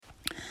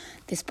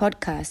This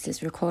podcast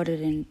is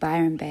recorded in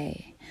Byron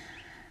Bay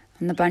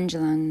on the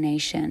Bundjalung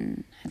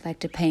Nation. I'd like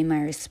to pay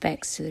my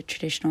respects to the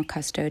traditional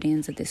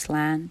custodians of this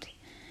land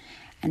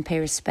and pay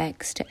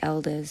respects to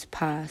elders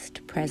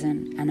past,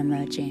 present, and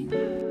emerging.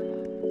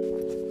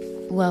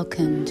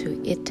 Welcome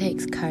to It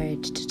Takes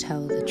Courage to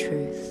Tell the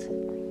Truth.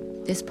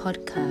 This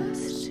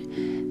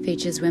podcast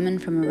features women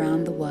from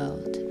around the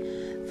world,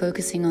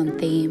 focusing on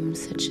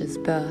themes such as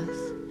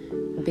birth,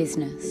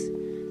 business,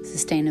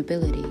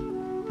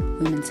 sustainability,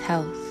 women's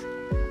health,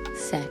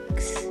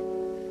 sex,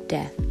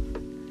 death,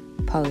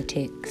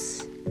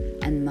 politics,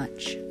 and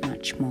much,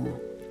 much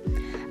more.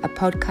 A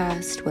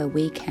podcast where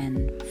we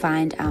can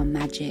find our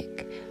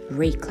magic,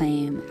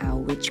 reclaim our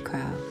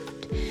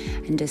witchcraft,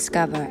 and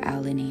discover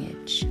our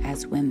lineage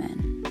as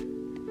women.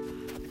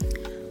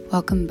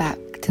 Welcome back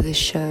to the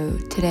show.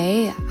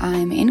 Today,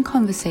 I'm in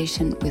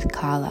conversation with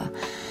Carla.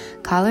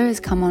 Carla has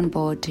come on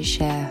board to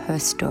share her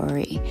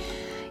story.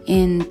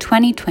 In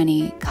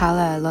 2020,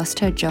 Carla lost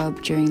her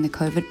job during the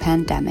COVID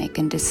pandemic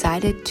and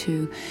decided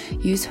to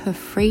use her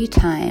free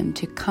time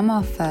to come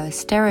off a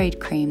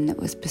steroid cream that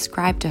was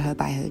prescribed to her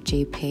by her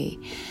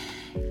GP.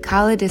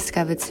 Carla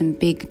discovered some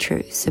big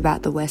truths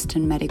about the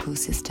Western medical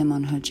system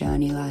on her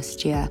journey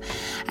last year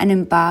and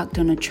embarked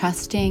on a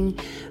trusting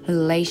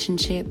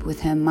relationship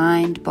with her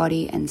mind,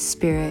 body, and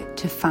spirit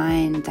to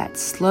find that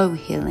slow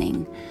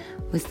healing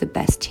was the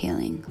best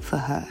healing for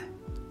her.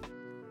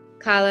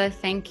 Carla,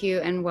 thank you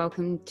and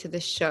welcome to the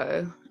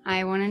show.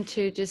 I wanted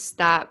to just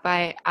start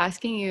by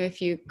asking you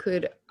if you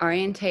could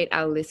orientate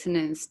our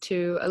listeners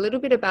to a little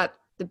bit about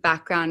the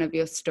background of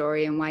your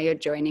story and why you're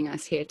joining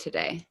us here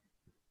today.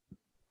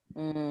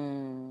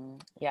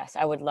 Yes,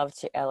 I would love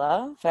to,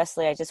 Ella.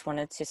 Firstly, I just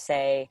wanted to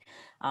say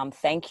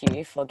thank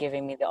you for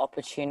giving me the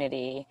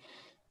opportunity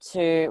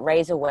to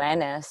raise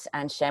awareness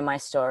and share my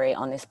story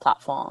on this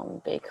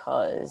platform,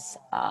 because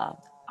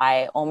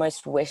I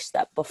almost wish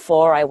that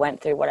before I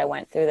went through what I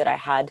went through, that I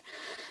had,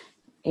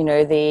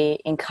 the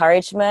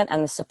encouragement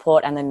and the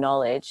support and the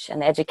knowledge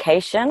and the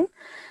education.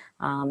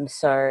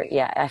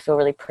 I feel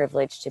really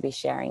privileged to be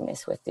sharing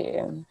this with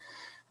you.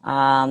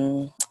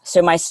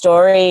 So my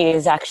story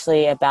is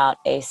actually about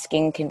a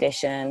skin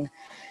condition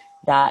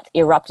that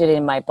erupted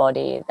in my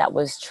body that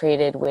was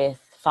treated with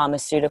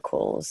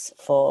pharmaceuticals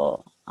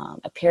for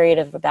a period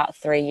of about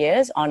 3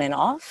 years on and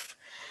off.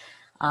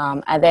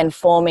 And then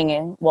forming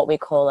in what we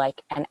call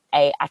like an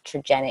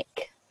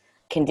iatrogenic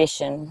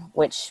condition,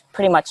 which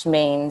pretty much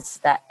means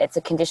that it's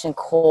a condition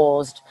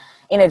caused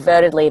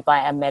inadvertently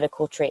by a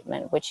medical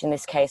treatment, which in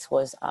this case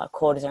was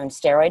cortisone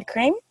steroid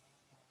cream.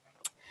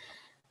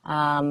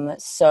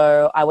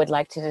 So I would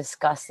like to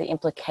discuss the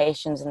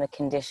implications and the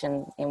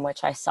condition in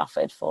which I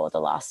suffered for the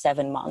last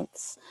 7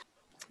 months.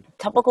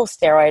 Topical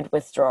steroid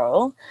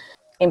withdrawal,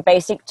 in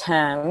basic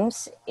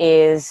terms,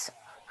 is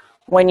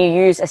when you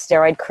use a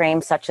steroid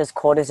cream such as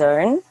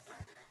cortisone,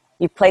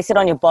 you place it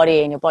on your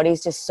body and your body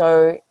is just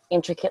so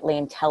intricately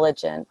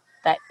intelligent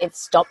that it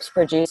stops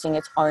producing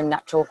its own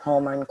natural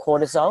hormone,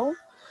 cortisol.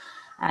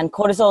 And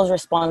cortisol is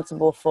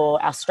responsible for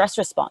our stress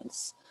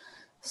response.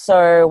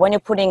 So when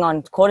you're putting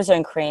on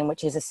cortisone cream,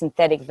 which is a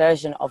synthetic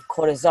version of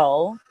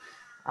cortisol,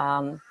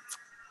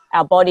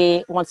 our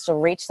body wants to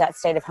reach that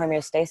state of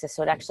homeostasis,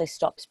 so it actually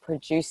stops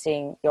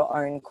producing your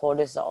own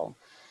cortisol.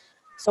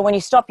 So when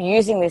you stop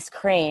using this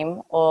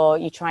cream or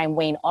you try and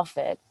wean off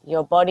it,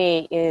 your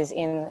body is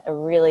in a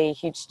really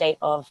huge state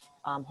of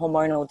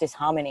hormonal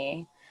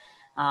disharmony,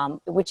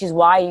 which is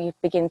why you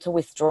begin to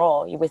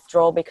withdraw. You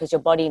withdraw because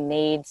your body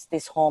needs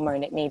this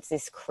hormone, it needs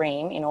this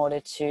cream in order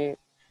to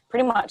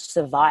pretty much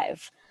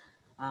survive.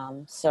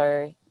 That's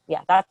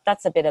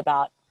a bit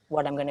about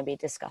what I'm going to be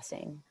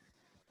discussing.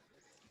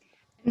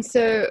 And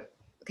so,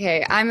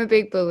 I'm a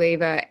big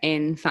believer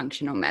in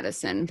functional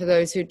medicine. For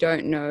those who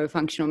don't know,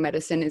 functional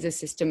medicine is a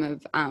system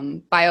of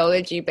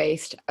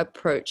biology-based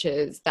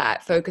approaches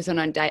that focus on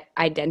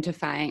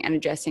identifying and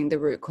addressing the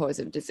root cause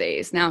of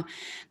disease. Now,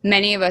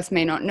 many of us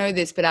may not know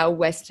this, but our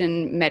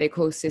Western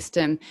medical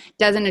system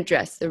doesn't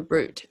address the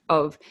root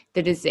of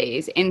the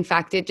disease. In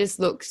fact, it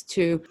just looks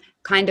to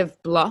kind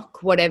of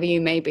block whatever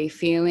you may be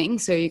feeling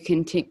so you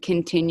can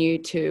continue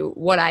to,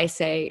 what I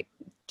say,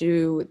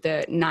 do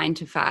the 9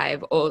 to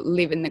 5 or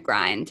live in the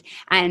grind.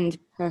 And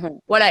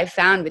what I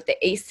found with the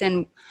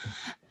Eastern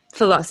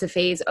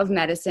philosophies of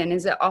medicine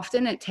is that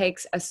often it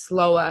takes a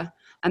slower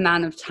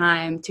amount of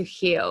time to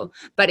heal,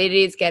 but it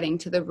is getting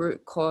to the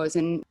root cause.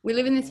 And we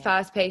live in this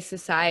fast-paced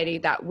society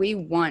that we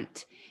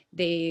want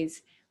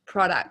these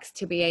products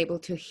to be able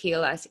to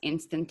heal us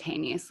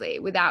instantaneously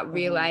without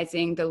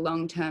realizing the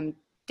long-term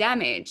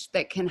damage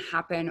that can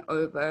happen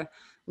over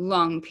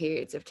long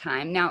periods of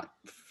time. Now,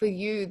 for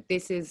you,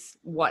 this is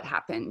what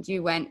happened.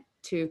 You went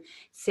to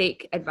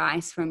seek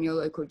advice from your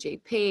local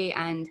GP,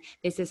 and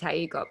this is how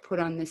you got put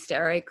on the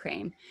steroid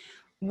cream.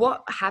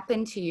 What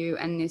happened to you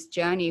and this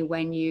journey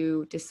when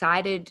you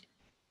decided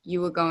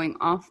you were going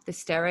off the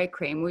steroid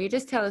cream? Will you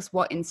just tell us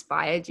what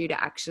inspired you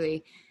to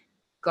actually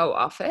go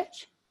off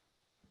it?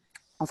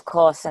 Of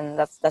course, and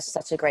that's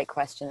such a great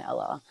question,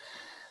 Ella.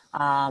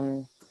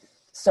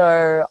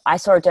 So I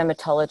saw a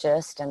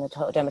dermatologist, and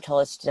the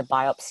dermatologist did a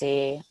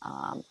biopsy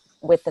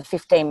with a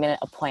 15-minute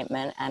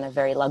appointment and a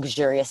very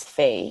luxurious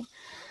fee.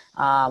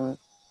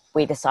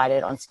 We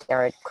decided on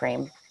steroid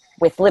cream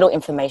with little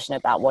information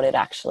about what it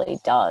actually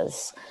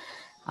does.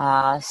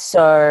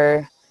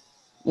 So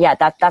yeah,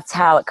 that's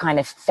how it kind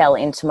of fell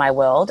into my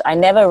world. I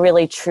never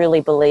really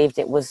truly believed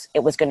it was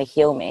going to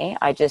heal me.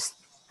 I just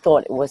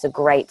thought it was a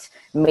great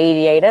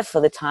mediator for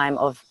the time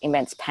of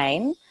immense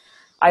pain.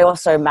 I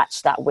also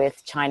matched that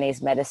with Chinese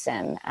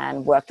medicine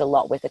and worked a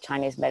lot with a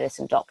Chinese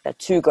medicine doctor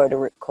to go to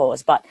root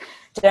cause. But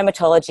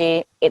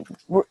dermatology, it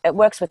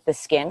works with the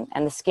skin,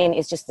 and the skin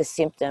is just the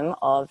symptom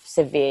of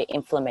severe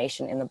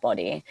inflammation in the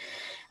body.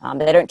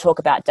 They don't talk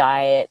about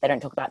diet, they don't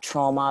talk about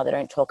trauma, they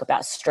don't talk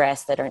about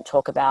stress, they don't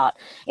talk about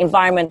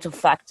environmental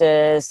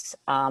factors,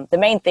 the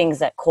main things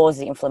that cause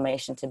the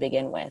inflammation to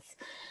begin with.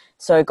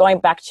 So going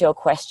back to your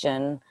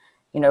question,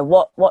 you know,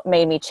 what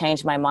made me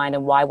change my mind,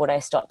 and why would I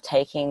stop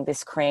taking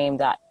this cream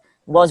that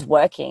was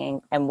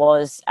working and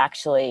was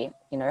actually,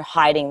 you know,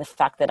 hiding the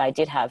fact that I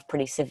did have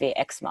pretty severe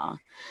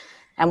eczema.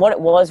 And what it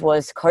was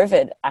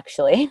COVID,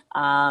 actually.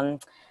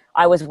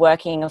 I was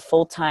working a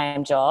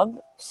full-time job,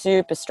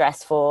 super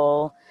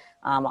stressful,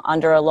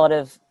 under a lot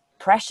of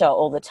pressure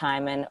all the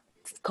time, and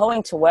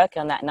going to work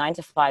on that 9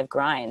 to 5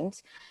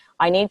 grind.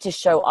 I needed to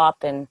show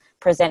up and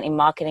present in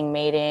marketing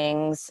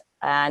meetings,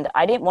 and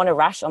I didn't want a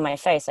rash on my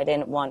face. I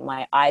didn't want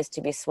my eyes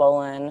to be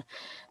swollen,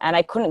 and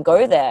I couldn't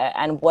go there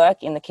and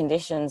work in the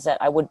conditions that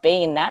I would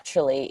be in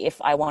naturally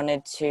if I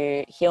wanted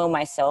to heal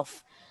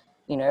myself,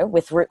 you know,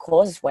 with root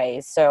cause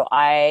ways. So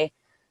I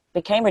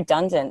became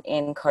redundant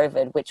in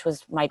COVID, which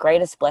was my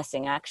greatest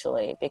blessing,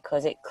 actually,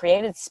 because it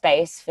created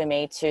space for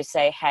me to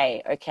say,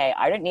 hey, okay,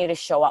 I don't need to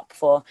show up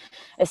for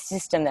a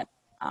system that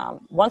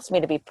wants me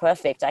to be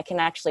perfect. I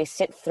can actually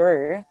sit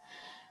through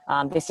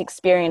this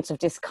experience of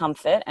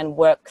discomfort and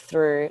work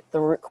through the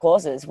root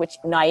causes, which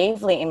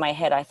naively in my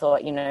head, I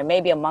thought, you know,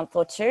 maybe a month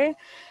or two,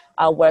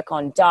 I'll work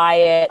on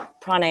diet,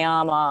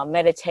 pranayama,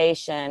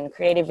 meditation,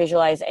 creative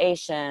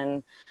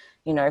visualization,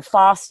 you know,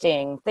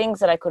 fasting, things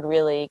that I could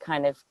really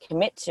kind of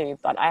commit to,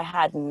 but I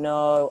had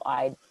no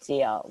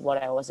idea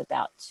what I was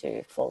about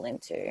to fall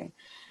into.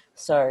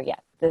 So yeah,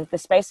 the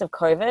space of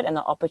COVID and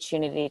the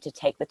opportunity to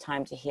take the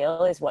time to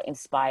heal is what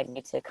inspired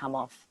me to come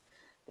off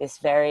this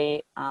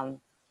very,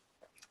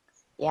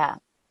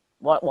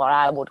 what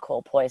I would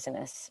call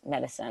poisonous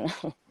medicine.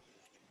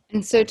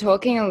 And so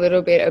talking a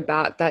little bit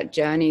about that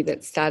journey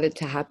that started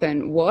to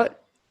happen,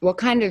 what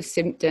kind of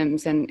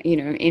symptoms and, you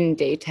know, in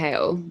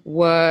detail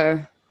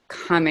were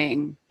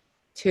coming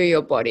to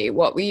your body?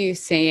 What were you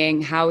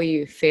seeing? How were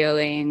you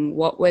feeling?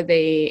 What were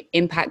the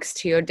impacts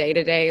to your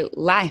day-to-day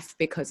life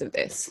because of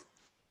this?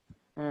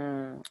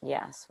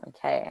 Yes.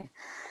 Okay.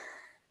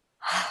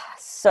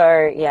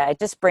 So yeah, it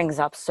just brings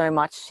up so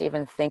much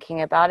even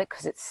thinking about it,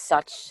 because it's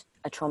such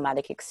a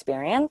traumatic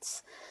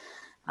experience.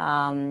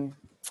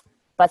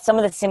 But some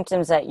of the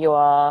symptoms that you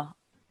are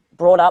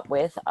brought up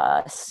with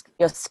are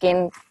your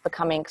skin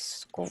becoming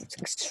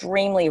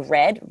extremely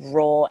red,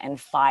 raw, and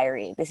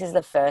fiery. This is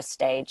the first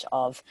stage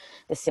of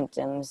the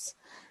symptoms.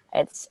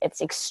 It's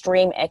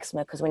extreme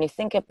eczema, because when you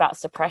think about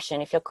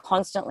suppression, if you're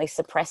constantly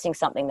suppressing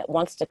something that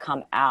wants to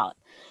come out,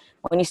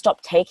 when you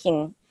stop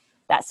taking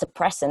that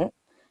suppressant,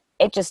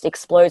 it just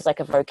explodes like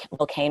a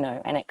volcano,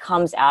 and it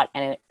comes out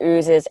and it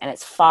oozes and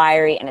it's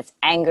fiery and it's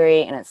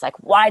angry, and it's like,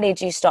 why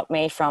did you stop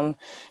me from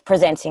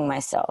presenting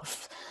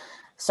myself?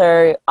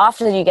 So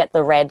after you get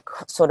the red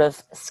sort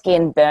of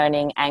skin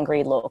burning,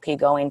 angry look, you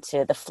go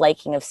into the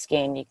flaking of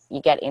skin,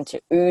 you get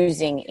into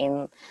oozing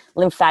in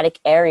lymphatic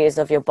areas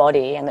of your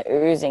body, and the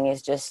oozing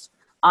is just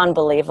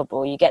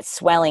unbelievable. You get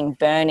swelling,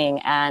 burning,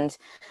 and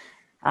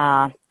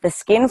the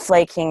skin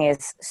flaking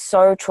is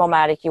so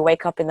traumatic. You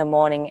wake up in the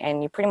morning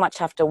and you pretty much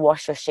have to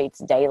wash your sheets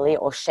daily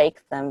or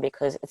shake them,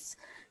 because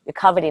you're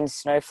covered in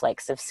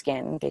snowflakes of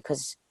skin,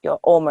 because you're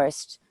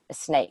almost a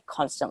snake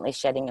constantly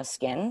shedding your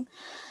skin.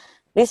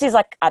 This is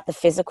like at the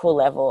physical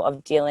level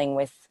of dealing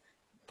with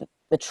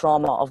the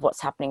trauma of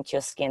what's happening to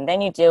your skin.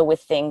 Then you deal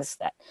with things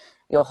that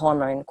your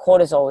hormone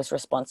cortisol is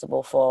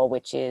responsible for,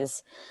 which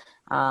is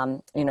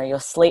your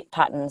sleep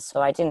patterns.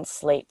 So I didn't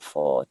sleep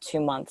for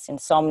 2 months,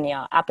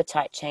 insomnia,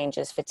 appetite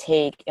changes,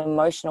 fatigue,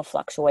 emotional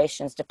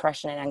fluctuations,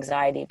 depression and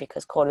anxiety,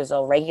 because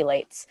cortisol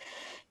regulates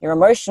your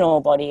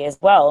emotional body as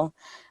well.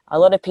 A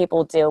lot of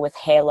people deal with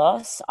hair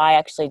loss. I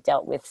actually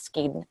dealt with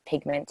skin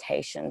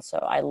pigmentation. So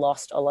I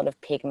lost a lot of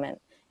pigment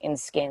in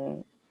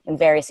skin in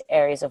various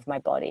areas of my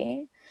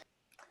body.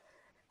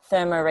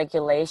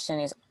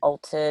 Thermoregulation is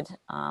altered,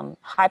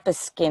 hyper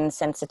skin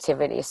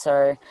sensitivity.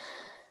 So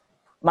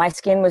my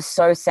skin was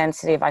so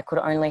sensitive, I could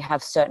only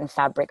have certain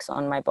fabrics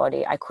on my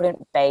body. I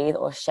couldn't bathe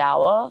or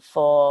shower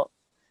for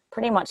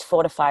pretty much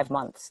 4 to 5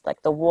 months.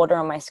 Like, the water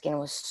on my skin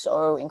was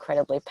so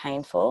incredibly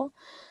painful.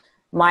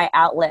 My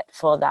outlet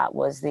for that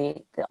was the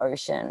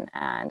ocean.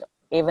 And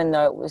even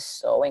though it was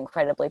so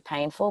incredibly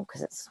painful,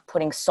 because it's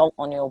putting salt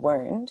on your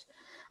wound,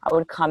 I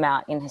would come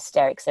out in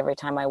hysterics every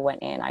time I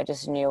went in. I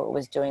just knew it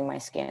was doing my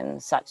skin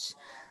such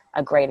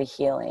a greater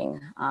healing.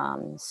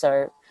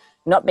 So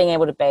not being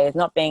able to bathe,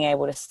 not being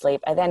able to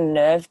sleep, and then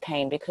nerve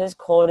pain, because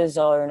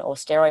cortisone or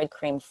steroid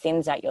cream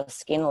thins out your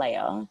skin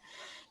layer.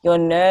 Your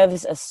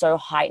nerves are so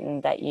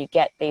heightened that you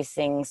get these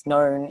things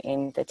known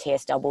in the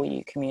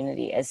TSW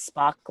community as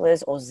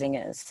sparklers or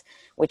zingers,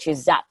 which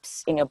is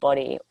zaps in your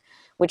body,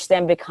 which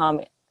then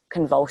become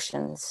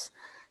convulsions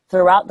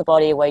throughout the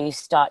body where you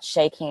start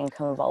shaking and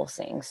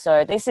convulsing.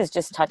 So this is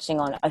just touching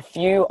on a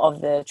few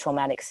of the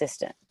traumatic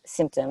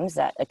symptoms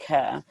that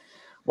occur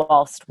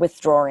whilst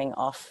withdrawing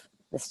off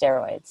the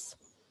steroids.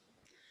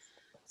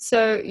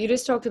 So you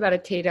just talked about a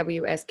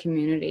TWS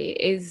community.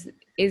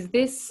 Is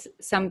this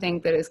something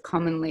that is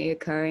commonly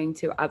occurring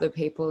to other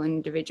people,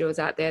 individuals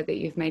out there that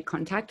you've made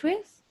contact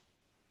with?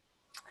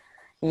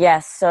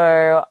 Yes.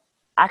 So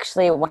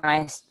actually, when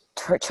I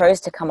chose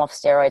to come off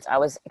steroids, I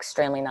was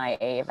extremely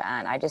naive,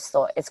 and I just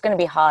thought it's going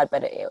to be hard,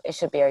 but it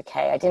should be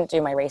okay. I didn't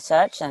do my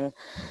research, and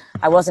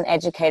I wasn't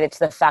educated to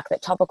the fact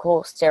that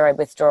topical steroid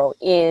withdrawal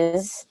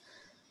is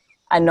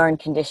a known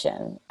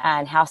condition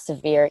and how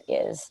severe it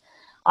is.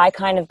 I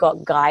kind of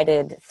got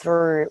guided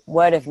through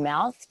word of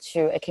mouth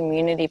to a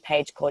community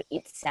page called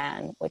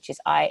ITSAN, which is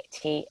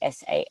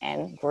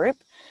ITSAN group.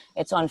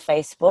 It's on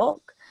Facebook,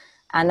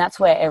 and that's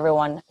where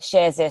everyone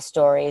shares their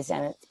stories,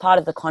 and it's part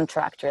of the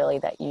contract really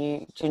that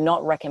you do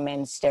not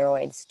recommend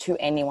steroids to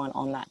anyone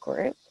on that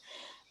group,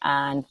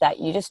 and that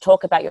you just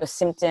talk about your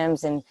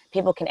symptoms, and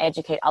people can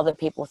educate other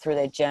people through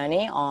their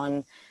journey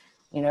on,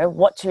 you know,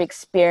 what to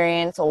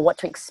experience or what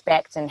to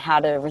expect and how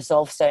to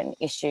resolve certain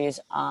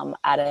issues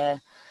at a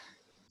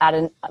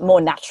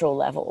more natural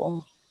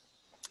level.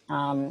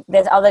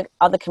 There's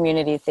other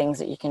community things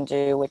that you can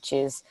do, which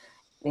is,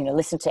 you know,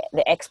 listen to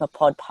the Eczema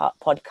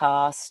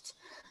podcast.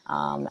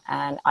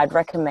 And I'd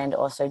recommend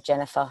also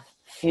Jennifer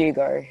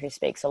Fugo, who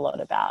speaks a lot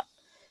about,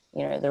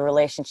 you know, the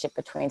relationship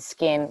between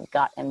skin,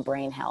 gut, and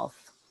brain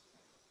health.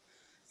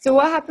 So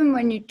what happened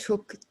when you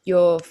took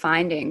your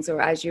findings,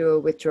 or as you were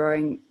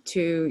withdrawing,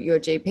 to your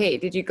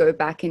GP? Did you go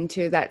back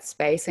into that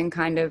space and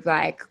kind of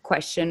like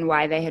question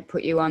why they had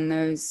put you on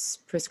those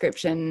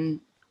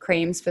prescription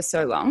creams for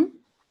so long?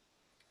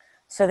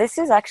 So this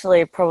is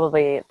actually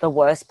probably the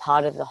worst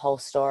part of the whole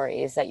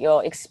story, is that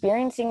you're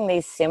experiencing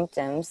these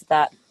symptoms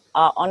that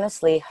are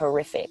honestly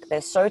horrific. They're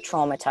so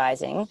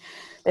traumatizing.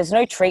 There's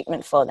no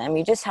treatment for them.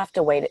 You just have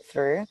to wait it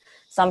through.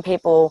 Some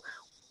people,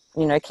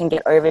 you know, can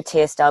get over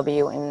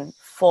TSW in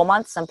 4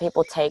 months. Some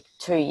people take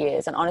 2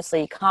 years. And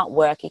honestly, you can't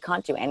work, you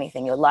can't do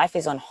anything. Your life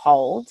is on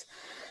hold.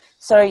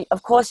 So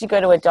of course you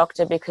go to a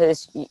doctor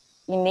because you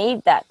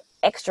need that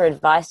extra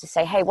advice to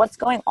say, hey, what's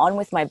going on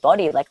with my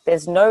body? Like,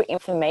 there's no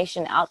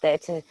information out there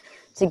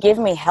to give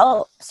me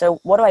help. So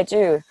what do I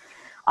do?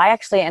 I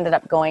actually ended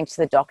up going to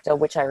the doctor,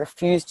 which I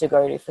refused to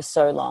go to for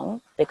so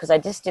long because I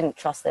just didn't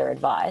trust their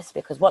advice,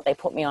 because what they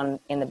put me on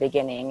in the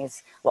beginning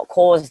is what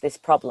caused this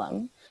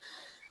problem.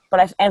 But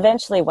I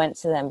eventually went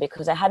to them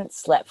because I hadn't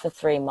slept for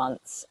 3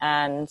 months,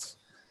 and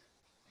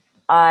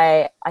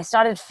I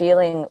started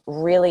feeling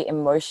really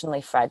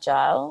emotionally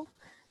fragile,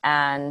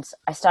 and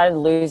I started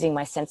losing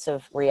my sense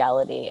of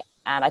reality,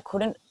 and I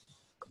couldn't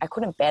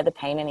bear the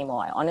pain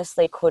anymore. I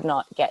honestly could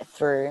not get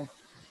through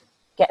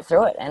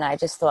it. And I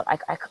just thought,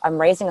 I'm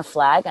raising a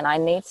flag and I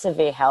need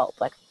severe help.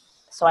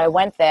 So I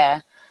went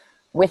there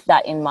with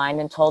that in mind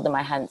and told them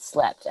I hadn't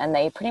slept. And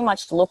they pretty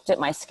much looked at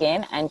my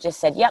skin and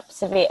just said, yep,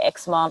 severe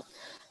eczema.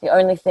 The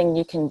only thing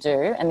you can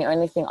do, and the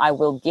only thing I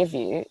will give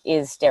you,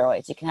 is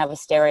steroids. You can have a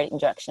steroid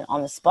injection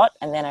on the spot,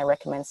 and then I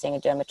recommend seeing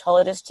a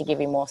dermatologist to give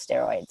you more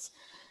steroids.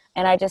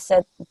 And I just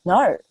said,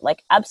 no,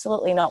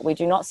 absolutely not. We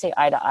do not see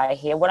eye to eye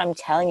here. What I'm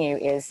telling you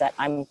is that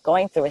I'm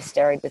going through a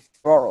steroid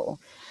withdrawal.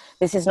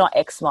 This is not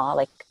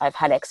eczema. I've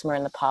had eczema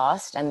in the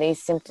past, and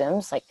these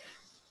symptoms like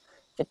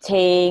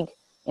fatigue,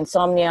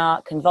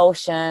 insomnia,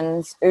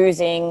 convulsions,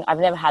 oozing, I've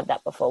never had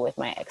that before with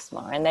my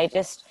eczema. And they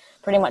just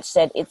pretty much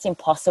said it's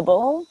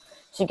impossible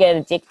to get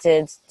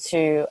addicted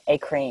to a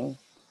cream.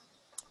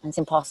 It's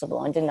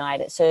impossible, and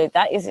denied it. So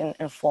that is in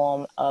a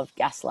form of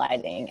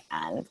gaslighting.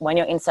 And when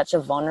you're in such a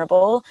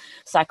vulnerable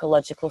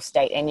psychological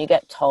state and you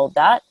get told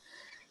that,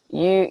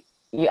 you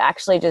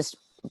actually just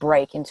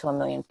break into a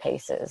million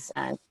pieces.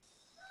 And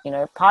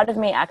part of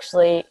me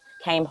actually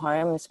came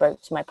home and spoke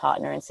to my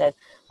partner and said,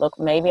 look,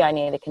 maybe I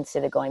need to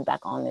consider going back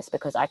on this,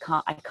 because I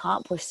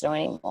can't push through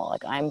anymore.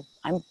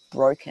 I'm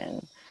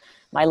broken.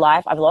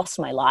 I've lost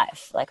my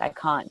life. I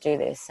can't do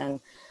this.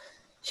 And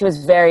she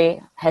was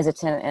very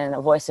hesitant and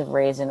a voice of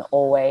reason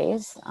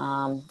always.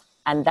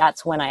 And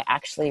that's when I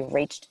actually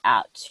reached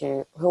out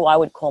to who I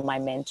would call my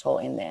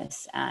mentor in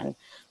this. And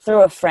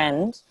through a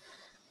friend,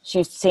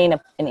 she's seen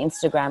an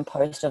Instagram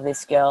post of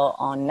this girl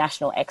on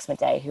National Eczema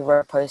Day who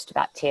wrote a post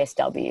about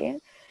TSW.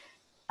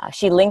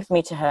 She linked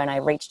me to her, and I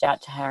reached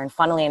out to her. And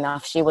funnily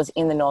enough, she was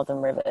in the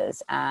Northern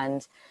Rivers.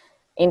 And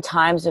in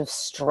times of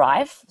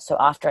strife, so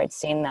after I'd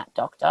seen that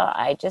doctor,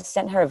 I just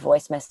sent her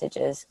voice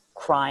messages,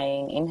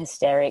 crying, in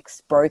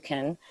hysterics,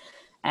 broken.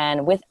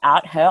 And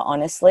without her,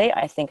 honestly,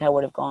 I think I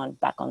would have gone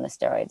back on the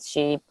steroids.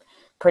 She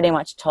pretty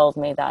much told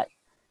me that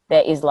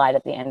there is light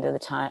at the end of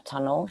the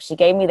tunnel. She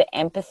gave me the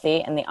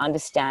empathy and the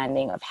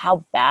understanding of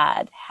how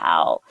bad,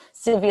 how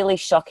severely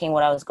shocking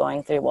what I was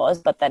going through was,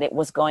 but that it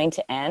was going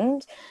to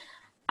end,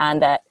 and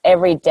that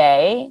every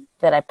day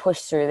that I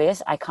push through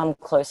this, I come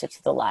closer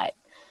to the light.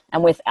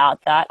 And without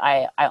that,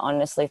 I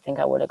honestly think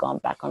I would have gone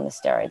back on the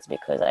steroids,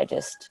 because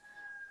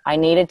I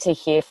needed to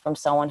hear from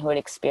someone who had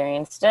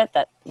experienced it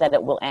that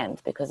it will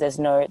end, because there's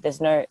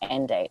no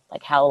end date.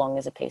 Like, how long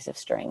is a piece of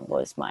string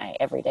was my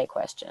everyday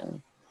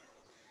question.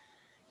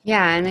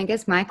 Yeah, and I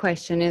guess my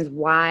question is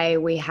why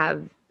we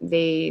have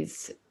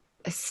these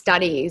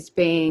studies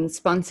being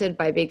sponsored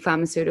by big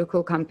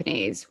pharmaceutical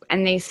companies,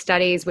 and these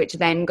studies which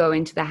then go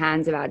into the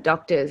hands of our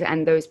doctors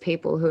and those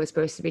people who are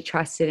supposed to be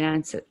trusted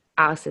in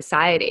our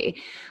society,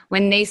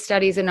 when these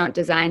studies are not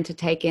designed to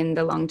take in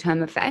the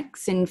long-term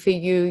effects. And for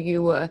you,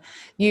 you were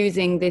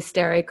using this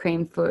steroid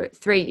cream for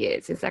 3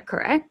 years, is that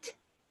correct?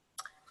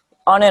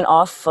 On and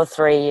off for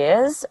 3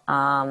 years,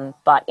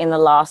 but in the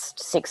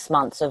last 6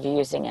 months of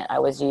using it, I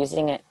was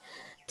using it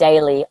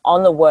daily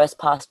on the worst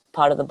part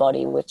of the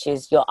body, which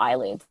is your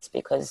eyelids,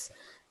 because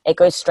it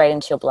goes straight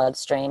into your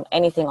bloodstream.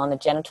 Anything on the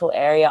genital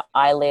area,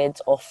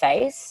 eyelids, or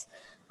face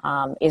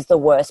is the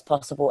worst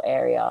possible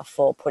area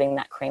for putting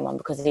that cream on,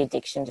 because the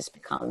addiction just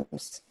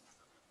becomes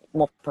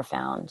more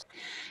profound.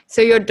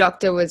 So your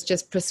doctor was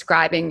just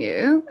prescribing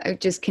you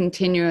just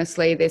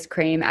continuously this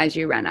cream as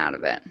you ran out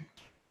of it?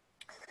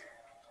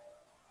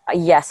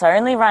 Yes, I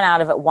only ran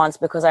out of it once,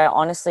 because I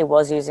honestly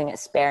was using it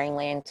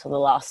sparingly until the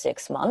last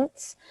 6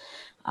 months.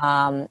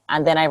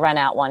 And then I ran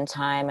out one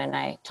time, and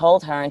I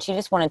told her, and she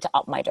just wanted to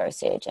up my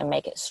dosage and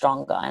make it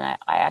stronger. And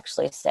I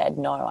actually said,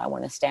 no, I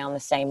want to stay on the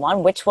same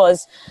one, which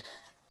was,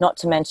 not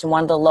to mention,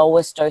 one of the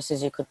lowest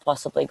doses you could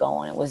possibly go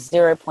on. It was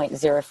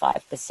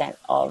 0.05%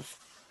 of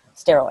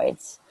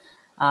steroids.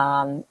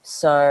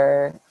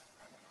 So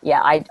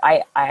yeah,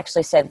 I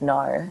actually said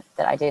no,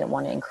 that I didn't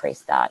want to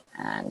increase that.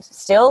 And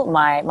still,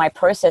 my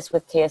process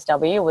with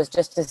TSW was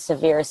just as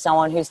severe as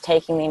someone who's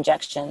taking the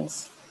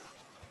injections.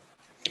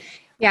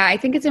 Yeah, I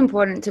think it's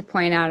important to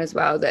point out as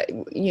well that,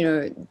 you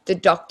know, the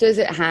doctors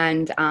at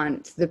hand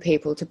aren't the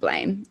people to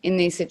blame in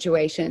these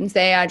situations.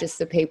 They are just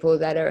the people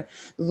that are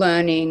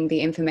learning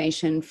the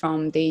information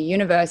from the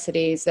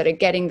universities, that are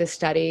getting the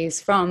studies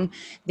from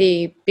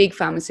the big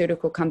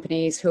pharmaceutical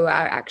companies who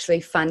are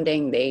actually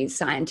funding these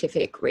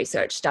scientific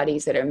research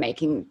studies that are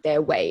making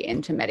their way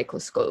into medical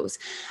schools.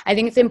 I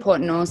think it's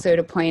important also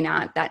to point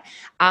out that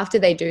after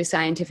they do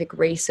scientific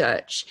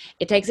research,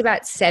 it takes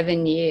about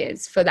 7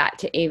 years for that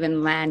to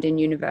even land in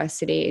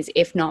universities,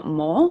 if not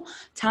more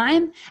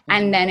time.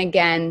 And then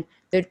again,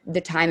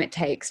 the time it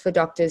takes for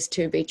doctors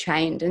to be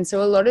trained. And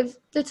so a lot of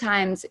the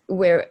times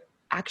we're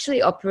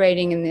actually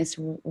operating in this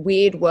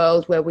weird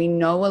world where we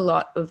know a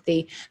lot of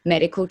the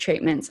medical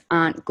treatments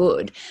aren't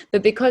good,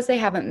 but because they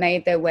haven't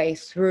made their way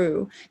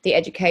through the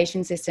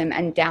education system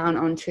and down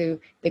onto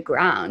the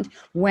ground,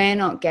 we're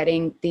not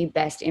getting the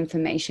best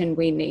information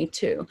we need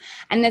to.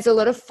 And there's a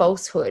lot of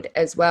falsehood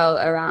as well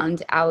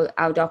around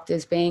our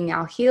doctors being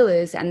our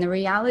healers. And the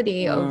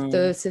reality of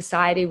the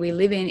society we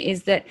live in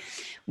is that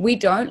we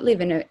don't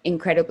live in an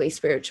incredibly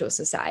spiritual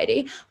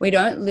society. We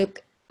don't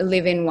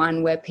live in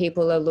one where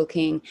people are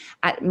looking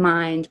at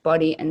mind,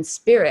 body, and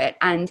spirit.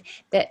 And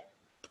that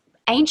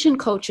ancient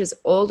cultures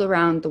all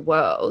around the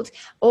world,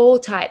 all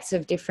types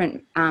of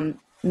different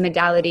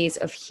modalities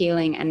of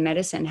healing and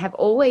medicine, have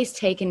always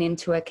taken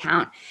into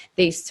account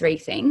these three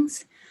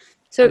things.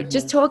 So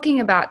just talking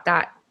about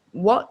that,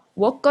 what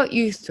got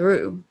you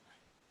through?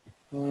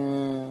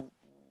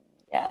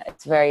 Yeah,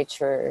 it's very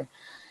true.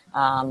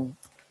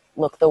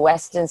 Look, the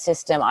Western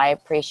system, I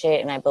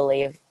appreciate, and I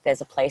believe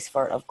there's a place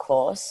for it, of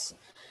course.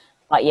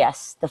 But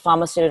yes, the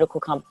pharmaceutical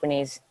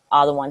companies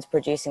are the ones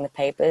producing the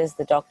papers.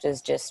 The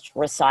doctors just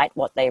recite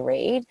what they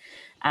read,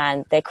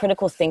 and their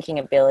critical thinking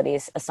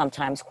abilities are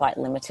sometimes quite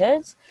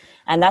limited.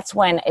 And that's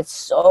when it's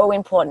so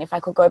important. If I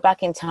could go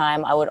back in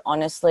time, I would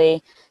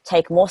honestly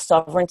take more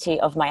sovereignty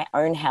of my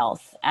own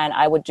health, and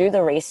I would do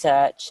the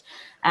research,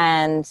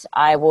 and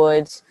I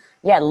would,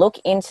 look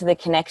into the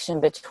connection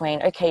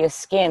between, okay, your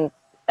skin,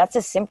 that's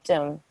a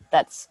symptom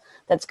that's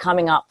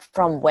coming up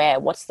from where,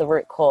 what's the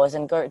root cause,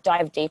 and go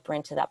dive deeper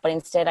into that. But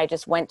instead, I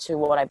just went to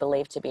what I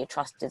believe to be a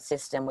trusted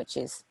system, which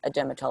is a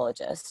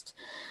dermatologist,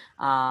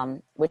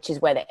 which is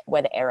where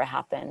the error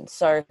happened.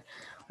 So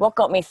what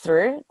got me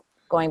through,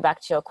 going back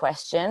to your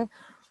question,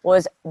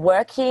 was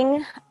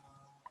working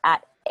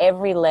at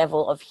every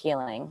level of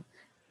healing,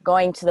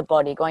 going to the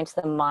body, going to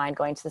the mind,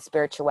 going to the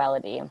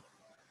spirituality.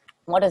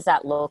 What does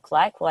that look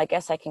like? Well, I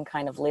guess I can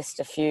kind of list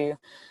a few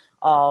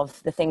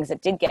of the things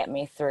that did get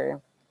me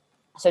through.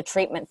 So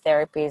treatment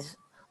therapies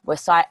were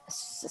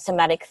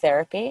somatic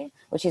therapy,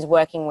 which is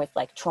working with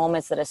like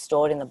traumas that are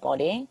stored in the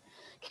body,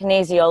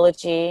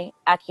 kinesiology,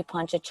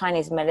 acupuncture,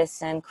 Chinese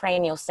medicine,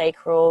 cranial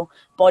sacral,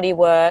 body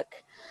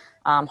work,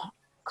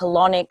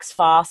 colonics,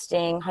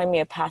 fasting,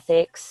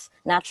 homeopathics,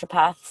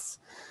 naturopaths.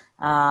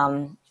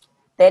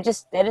 They're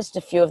just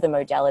a few of the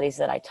modalities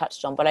that I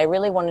touched on, but I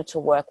really wanted to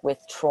work with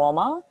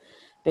trauma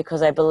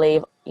because I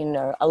believe,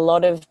 a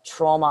lot of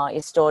trauma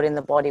is stored in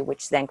the body,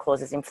 which then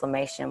causes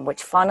inflammation,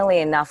 which funnily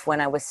enough, when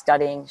I was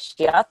studying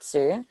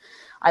shiatsu,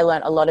 I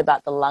learned a lot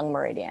about the lung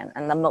meridian.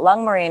 And the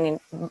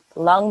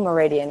lung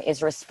meridian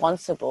is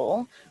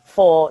responsible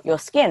for your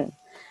skin.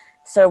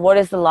 So what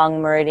does the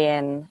lung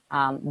meridian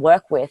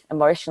work with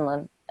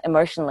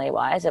emotionally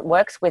wise? It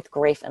works with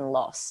grief and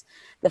loss.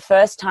 The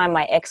first time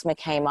my eczema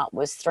came up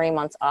was 3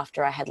 months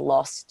after I had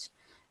lost,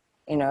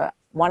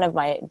 one of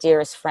my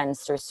dearest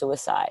friends through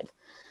suicide.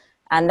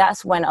 And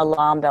that's when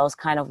alarm bells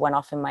kind of went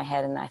off in my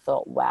head, and I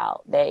thought,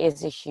 wow, there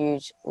is a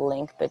huge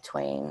link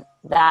between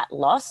that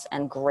loss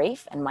and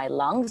grief and my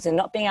lungs and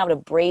not being able to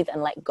breathe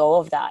and let go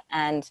of that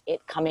and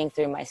it coming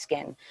through my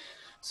skin.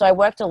 So I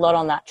worked a lot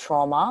on that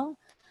trauma.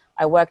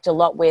 I worked a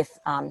lot with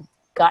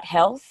gut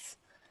health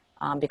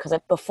because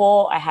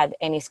before I had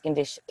any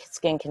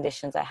skin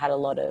conditions, I had a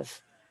lot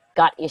of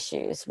gut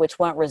issues which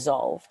weren't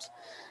resolved.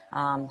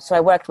 So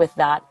I worked with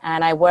that,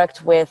 and I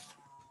worked with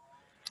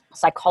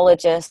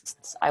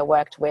psychologists. I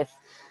worked with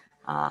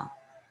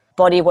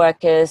body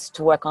workers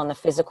to work on the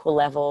physical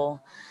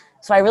level.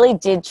 So I really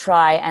did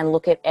try and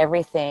look at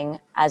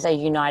everything as a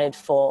united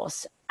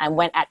force and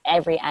went at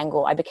every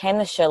angle. I became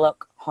the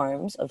Sherlock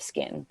Holmes of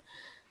skin,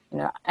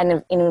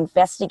 an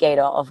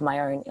investigator of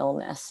my own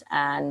illness.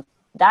 And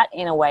that,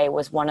 in a way,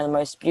 was one of the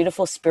most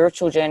beautiful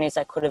spiritual journeys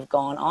I could have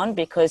gone on,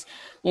 because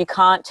you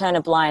can't turn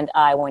a blind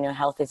eye when your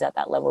health is at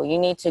that level. You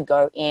need to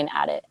go in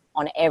at it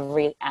on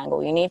every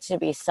angle. You need to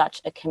be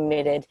such a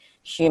committed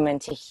human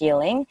to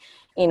healing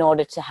in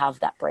order to have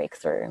that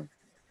breakthrough.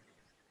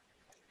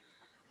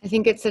 I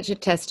think it's such a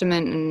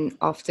testament, and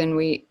often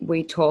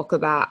we talk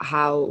about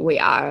how we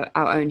are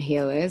our own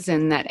healers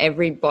and that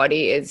every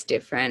body is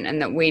different,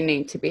 and that we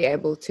need to be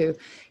able to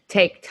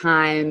take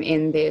time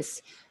in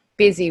this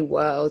busy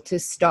world to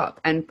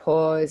stop and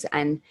pause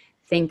and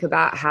think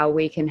about how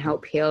we can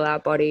help heal our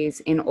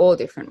bodies in all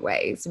different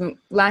ways.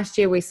 Last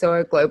year, we saw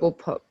a global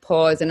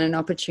pause and an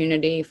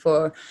opportunity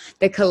for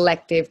the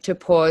collective to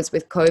pause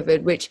with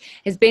COVID, which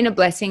has been a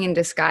blessing in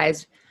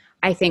disguise,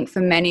 I think, for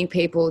many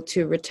people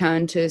to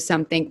return to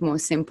something more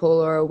simple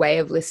or a way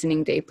of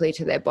listening deeply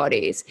to their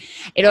bodies.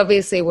 It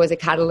obviously was a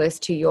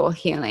catalyst to your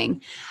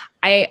healing.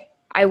 I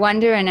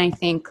wonder, and I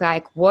think,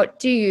 what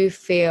do you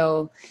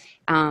feel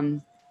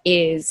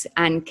is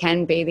and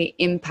can be the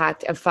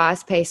impact of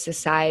fast-paced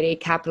society,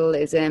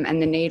 capitalism,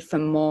 and the need for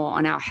more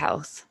on our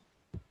health?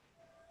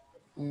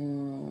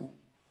 Yeah,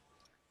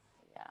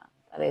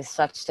 that is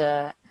such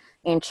an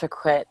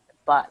intricate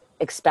but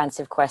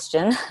expansive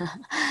question.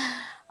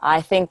 I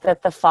think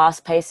that the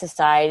fast-paced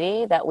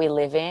society that we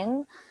live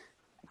in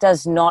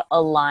does not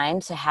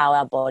align to how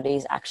our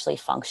bodies actually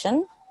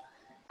function.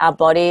 Our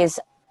bodies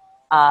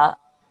are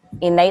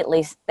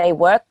innately, they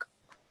work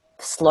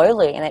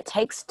slowly, and it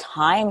takes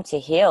time to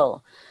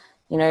heal.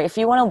 If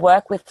you want to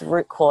work with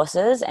root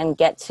causes and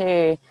get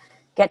to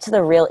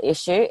the real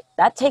issue,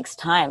 that takes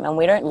time. And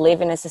we don't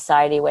live in a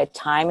society where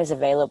time is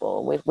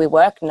available. We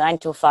work 9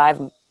 to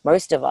 5,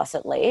 most of us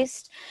at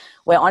least.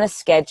 We're on a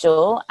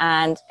schedule,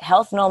 and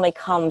health normally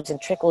comes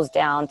and trickles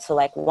down to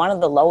one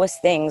of the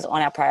lowest things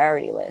on our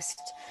priority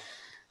list,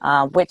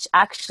 which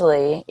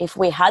actually, if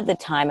we had the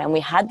time and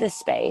we had the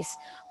space,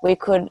 we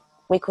could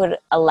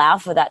allow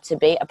for that to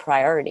be a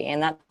priority.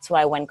 And that's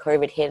why when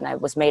COVID hit and I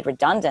was made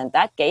redundant,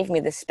 that gave me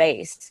the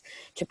space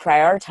to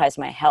prioritize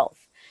my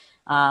health.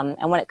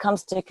 And when it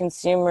comes to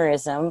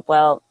consumerism,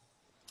 well,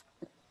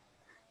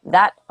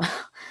 that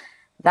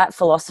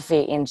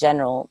philosophy in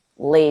general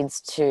leads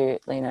to,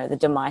 the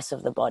demise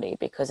of the body,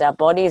 because our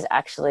bodies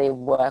actually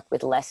work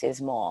with less is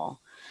more.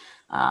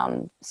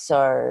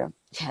 So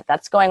yeah,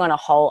 that's going on a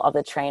whole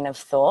other train of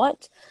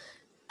thought,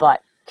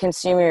 but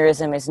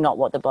consumerism is not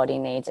what the body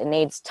needs. It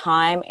needs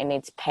time, it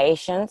needs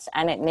patience,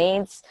 and it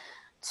needs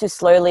to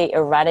slowly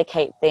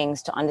eradicate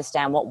things to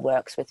understand what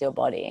works with your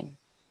body.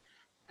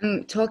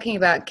 Talking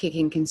about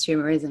kicking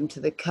consumerism to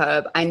the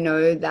curb, I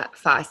know that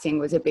fasting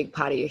was a big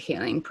part of your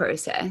healing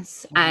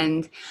process. Mm-hmm.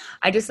 And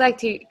I'd just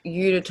like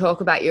you to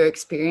talk about your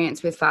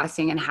experience with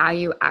fasting and how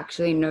you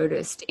actually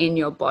noticed in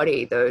your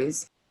body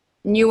those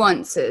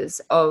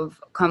nuances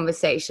of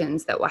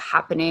conversations that were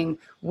happening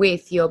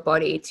with your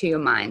body, to your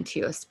mind, to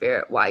your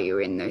spirit while you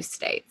were in those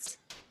states.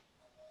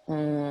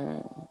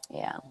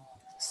 Yeah.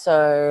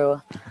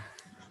 So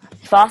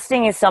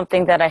fasting is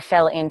something that I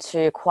fell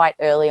into quite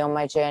early on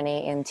my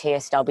journey in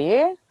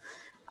TSW.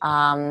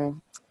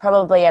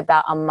 Probably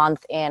about a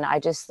month in, I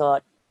just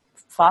thought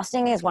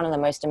fasting is one of the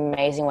most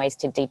amazing ways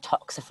to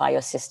detoxify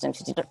your system,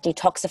 to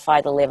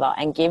detoxify the liver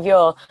and give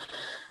your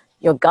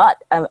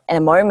gut a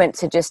moment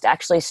to just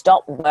actually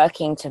stop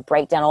working to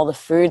break down all the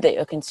food that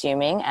you're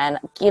consuming and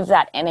give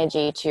that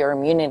energy to your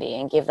immunity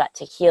and give that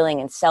to healing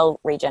and cell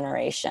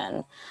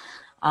regeneration.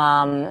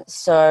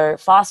 So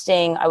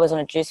fasting, I was on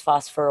a juice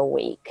fast for a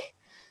week.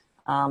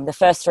 The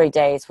first 3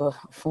 days were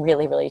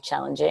really, really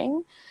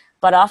challenging.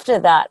 But after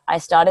that, I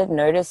started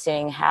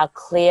noticing how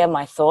clear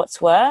my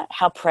thoughts were,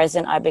 how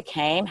present I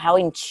became, how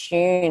in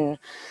tune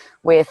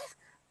with,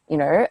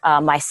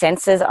 my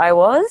senses I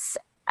was.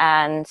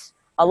 And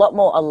a lot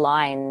more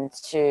aligned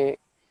to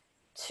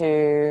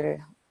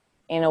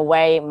in a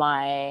way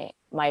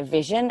my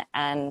vision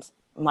and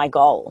my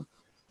goal.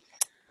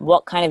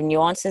 What kind of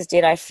nuances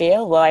did I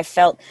feel? Well, I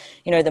felt,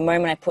 the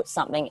moment I put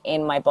something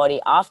in my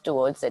body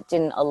afterwards that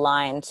didn't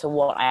align to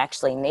what I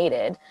actually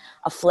needed,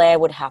 a flare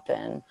would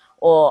happen,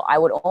 or I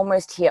would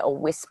almost hear a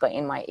whisper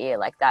in my ear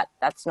like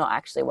that's not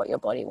actually what your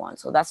body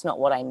wants, or that's not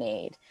what I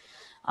need.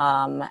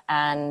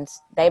 And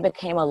they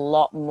became a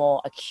lot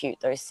more acute,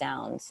 those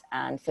sounds.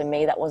 And for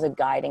me, that was a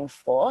guiding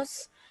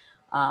force.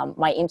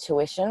 My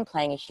intuition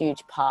playing a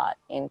huge part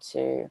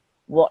into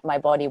what my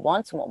body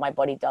wants and what my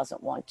body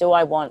doesn't want. Do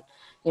I want,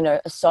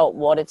 a salt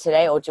water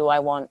today, or do I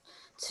want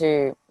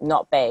to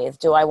not bathe?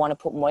 Do I want to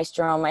put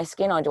moisture on my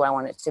skin, or do I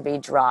want it to be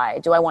dry?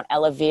 Do I want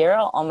aloe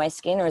vera on my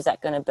skin, or is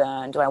that going to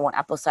burn? Do I want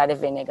apple cider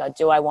vinegar?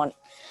 Do I want,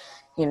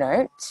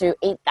 to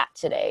eat that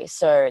today?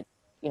 So,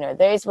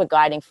 those were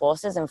guiding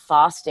forces, and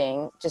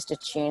fasting just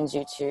attunes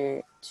you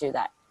to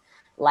that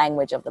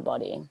language of the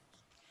body.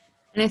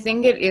 And I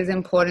think it is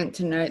important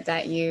to note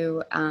that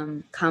you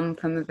come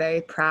from a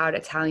very proud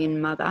Italian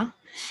mother.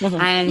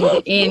 And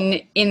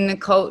in the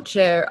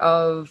culture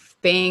of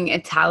being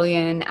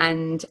Italian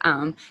and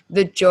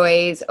the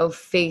joys of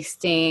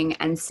feasting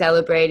and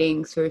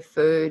celebrating through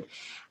food,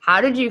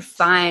 how did you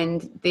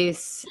find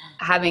this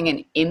having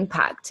an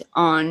impact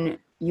on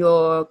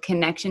your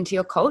connection to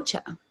your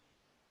culture?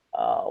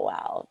 Oh,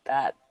 wow.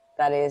 That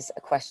is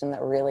a question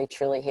that really,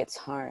 truly hits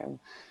home.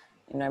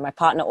 My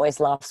partner always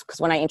laughs because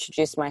when I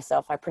introduce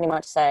myself, I pretty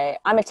much say,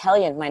 I'm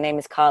Italian, my name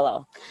is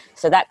Carla.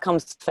 So that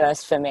comes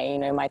first for me,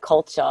 my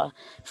culture.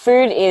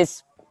 Food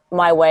is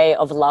my way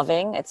of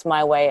loving. It's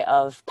my way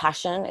of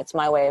passion. It's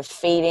my way of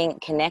feeding,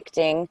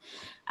 connecting.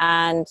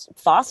 And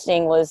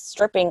fasting was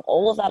stripping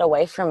all of that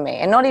away from me.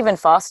 And not even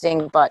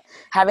fasting, but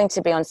having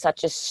to be on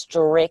such a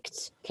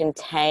strict,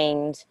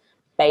 contained,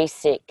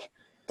 basic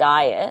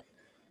diet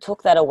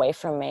took that away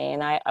from me.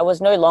 And I was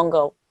no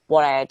longer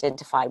what I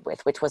identified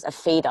with, which was a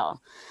feeder.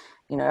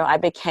 I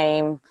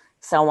became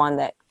someone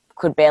that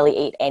could barely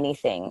eat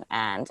anything.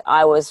 And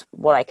I was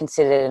what I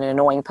considered an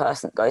annoying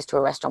person that goes to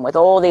a restaurant with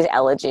all these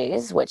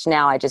allergies, which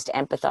now I just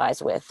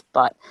empathize with.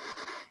 But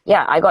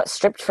yeah, I got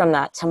stripped from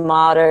that.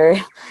 Tomato,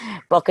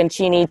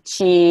 bocconcini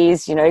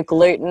cheese,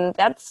 gluten.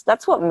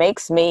 That's what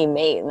makes me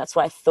me. And that's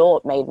what I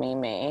thought made me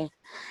me.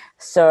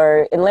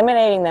 So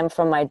eliminating them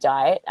from my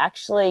diet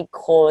actually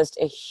caused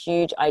a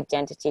huge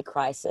identity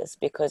crisis,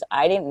 because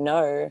I didn't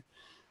know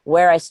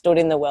where I stood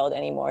in the world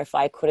anymore if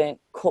I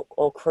couldn't cook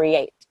or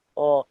create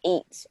or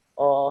eat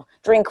or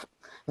drink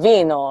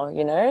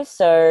vino,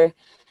 So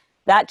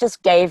that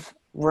just gave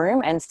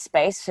room and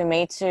space for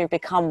me to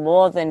become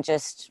more than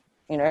just,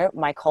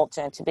 my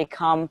culture, to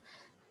become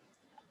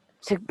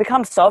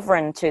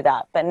sovereign to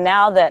that. But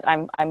now that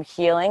I'm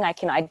healing, I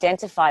can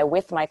identify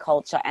with my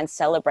culture and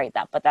celebrate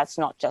that. But that's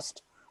not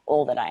just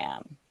all that I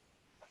am.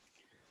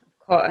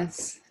 Of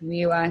course,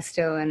 you are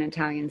still an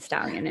Italian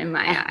stallion in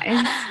my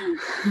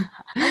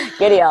eyes.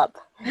 Giddy up.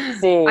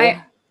 See.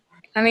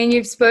 I mean,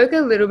 you've spoke a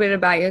little bit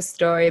about your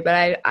story,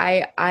 but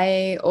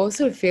I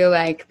also feel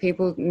like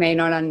people may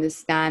not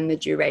understand the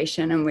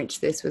duration in which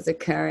this was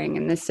occurring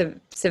and the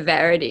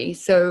severity.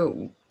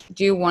 So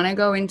do you want to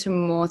go into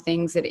more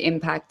things that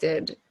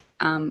impacted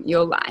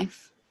your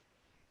life?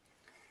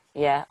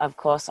 Yeah, of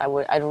course I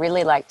would. I'd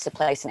really like to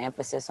place an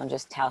emphasis on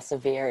just how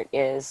severe it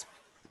is,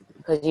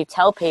 because you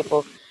tell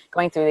people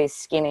going through these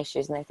skin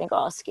issues and they think,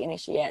 oh, skin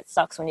issue, yeah, it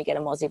sucks when you get a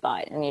mozzie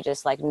bite. And you're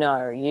just like,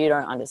 no, you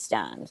don't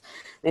understand.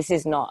 This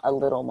is not a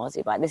little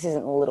mozzie bite. This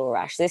isn't a little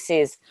rash. This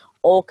is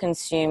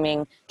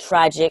all-consuming,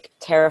 tragic,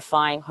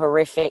 terrifying,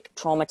 horrific,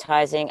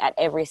 traumatizing at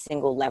every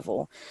single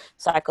level.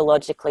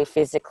 Psychologically,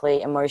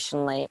 physically,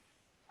 emotionally,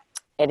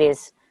 it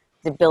is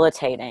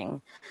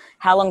debilitating.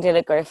 How long did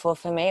it go for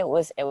me? It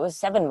was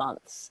 7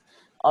 months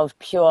of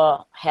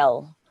pure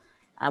hell.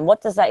 And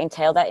what does that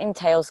entail? That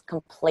entails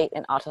complete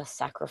and utter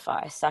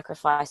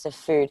sacrifice of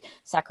food,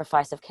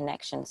 sacrifice of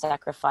connection,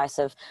 sacrifice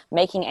of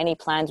making any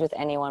plans with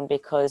anyone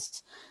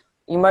because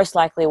you most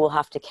likely will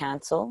have to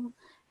cancel,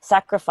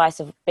 sacrifice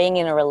of being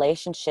in a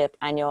relationship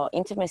and your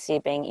intimacy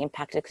being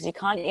impacted because you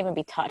can't even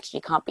be touched, you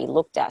can't be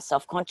looked at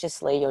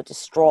self-consciously, you're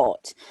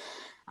distraught.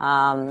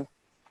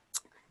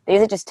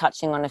 These are just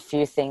touching on a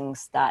few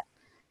things that,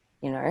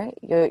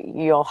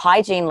 your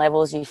hygiene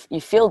levels, you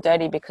feel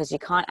dirty because you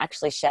can't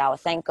actually shower.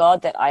 Thank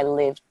God that I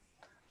lived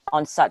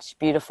on such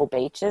beautiful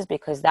beaches,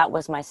 because that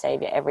was my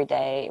savior every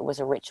day. It was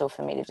a ritual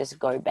for me to just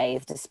go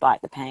bathe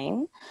despite the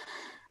pain.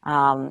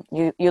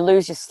 You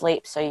lose your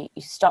sleep, so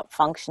you stop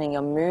functioning.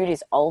 Your mood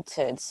is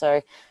altered.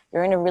 So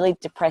you're in a really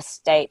depressed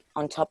state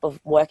on top of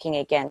working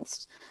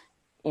against,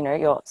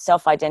 your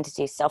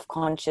self-identity,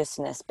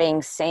 self-consciousness,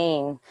 being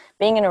seen,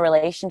 being in a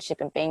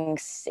relationship and being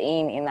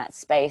seen in that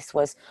space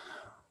was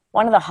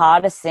one of the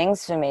hardest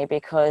things for me,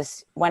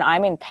 because when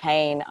I'm in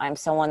pain, I'm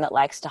someone that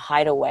likes to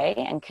hide away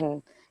and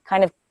can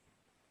kind of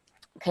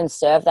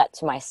conserve that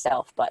to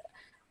myself. But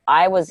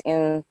I was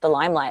in the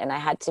limelight and I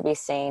had to be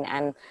seen.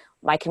 And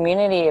my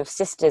community of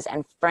sisters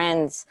and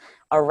friends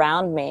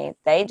around me,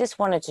 they just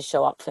wanted to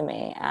show up for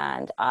me.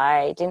 And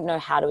I didn't know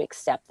how to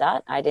accept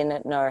that. I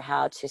didn't know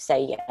how to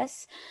say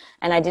yes.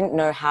 And I didn't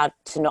know how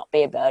to not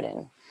be a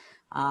burden.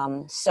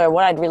 So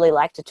what I'd really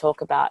like to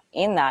talk about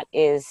in that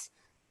is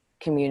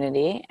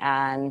community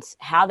and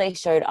how they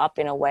showed up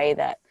in a way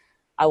that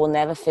I will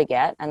never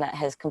forget, and that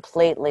has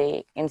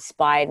completely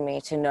inspired me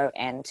to no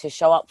end to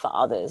show up for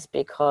others,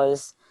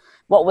 because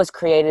what was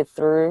created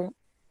through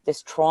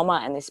this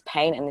trauma and this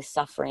pain and this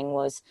suffering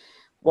was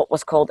what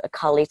was called a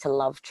Kalita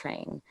love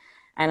train.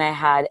 And I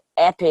had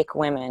epic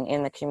women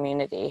in the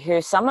community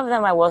who, some of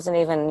them I wasn't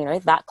even,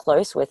 that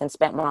close with and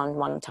spent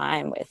one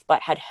time with,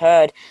 but had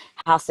heard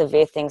how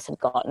severe things had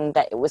gotten,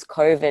 that it was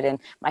COVID and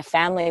my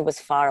family was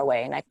far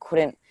away and I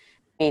couldn't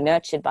be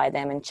nurtured by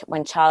them. And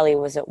when Charlie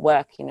was at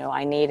work,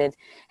 I needed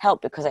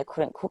help because I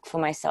couldn't cook for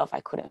myself. I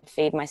couldn't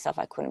feed myself.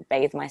 I couldn't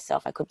bathe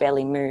myself. I could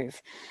barely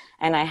move.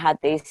 And I had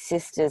these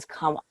sisters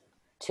come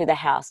to the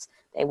house.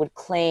 They would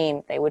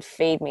clean, they would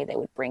feed me, they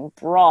would bring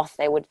broth,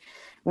 they would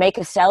make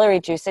a celery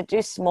juice. They'd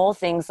do small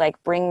things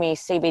like bring me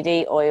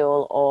CBD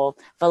oil or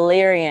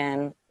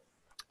valerian.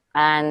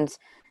 And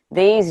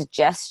these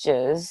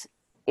gestures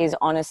is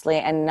honestly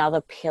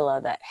another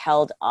pillar that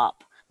held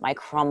up my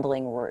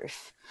crumbling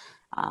roof.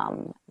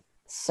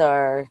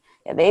 So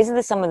yeah, these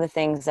are some of the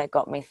things that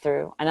got me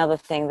through. Another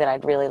thing that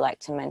I'd really like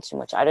to mention,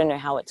 which I don't know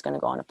how it's going to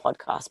go on a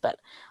podcast, but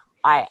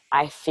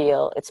I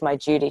feel it's my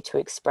duty to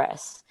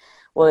express,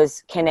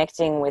 was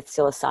connecting with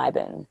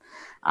psilocybin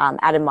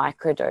at a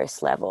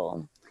microdose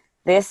level.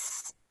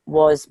 This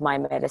was my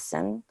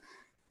medicine,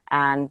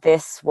 and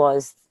this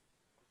was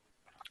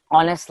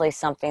honestly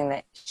something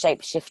that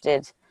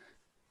shape-shifted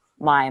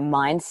my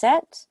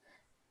mindset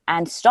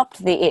and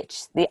stopped the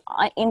itch, the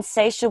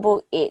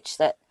insatiable itch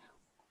that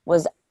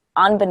was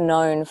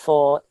unbeknown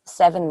for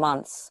 7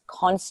 months,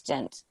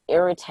 constant,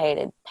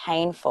 irritated,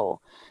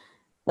 painful.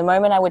 The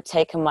moment I would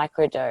take a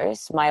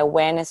microdose, my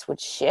awareness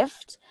would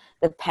shift,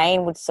 the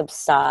pain would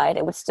subside.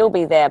 It would still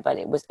be there, but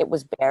it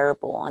was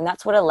bearable. And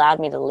that's what allowed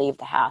me to leave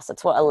the house.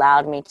 That's what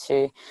allowed me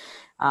to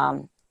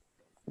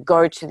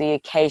go to the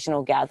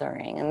occasional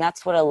gathering. And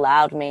that's what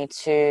allowed me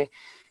to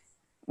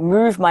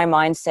move my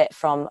mindset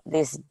from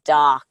this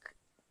dark,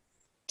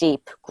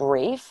 deep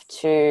grief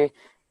to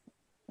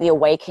the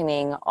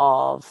awakening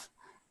of,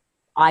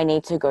 I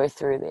need to go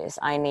through this.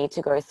 I need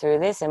to go through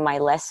this. And my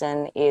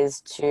lesson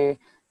is to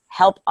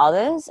help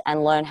others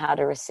and learn how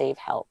to receive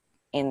help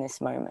in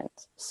this moment.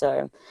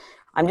 So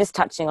I'm just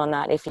touching on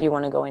that. If you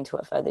want to go into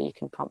it further, you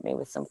can prompt me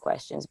with some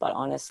questions. But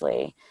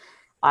honestly,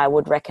 I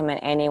would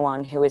recommend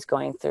anyone who is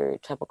going through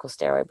topical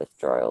steroid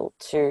withdrawal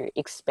to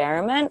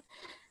experiment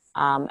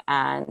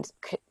and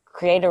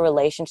create a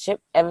relationship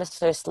ever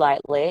so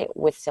slightly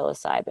with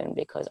psilocybin,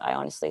 because I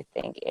honestly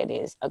think it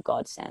is a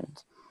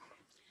godsend.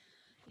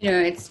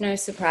 It's no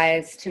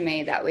surprise to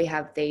me that we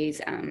have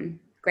these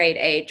grade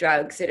A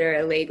drugs that are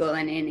illegal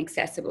and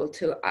inaccessible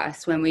to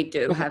us when we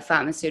do have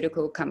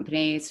pharmaceutical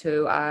companies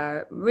who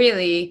are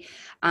really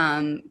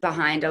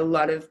behind a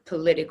lot of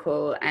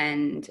political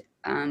and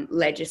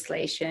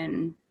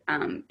legislation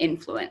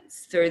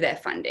influence through their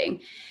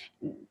funding.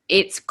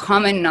 It's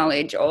common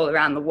knowledge all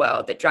around the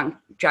world that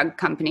drug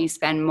companies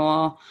spend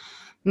more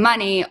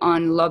money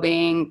on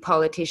lobbying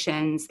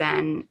politicians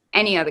than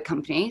any other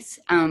companies.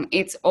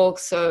 It's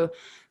also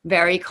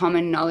very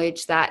common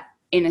knowledge that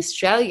in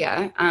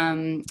Australia,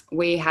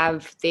 we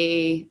have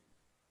the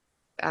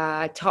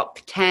top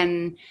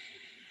 10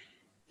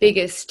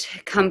 biggest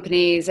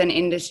companies and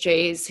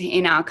industries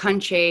in our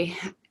country.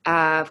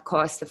 Of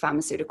course, the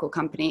pharmaceutical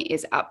company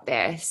is up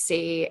there.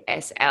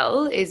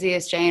 CSL is the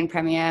Australian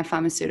premier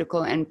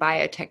pharmaceutical and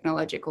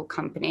biotechnological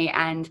company,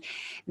 and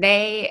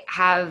they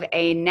have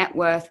a net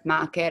worth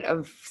market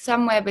of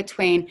somewhere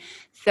between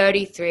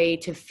 $33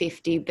 to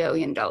 $50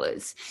 billion.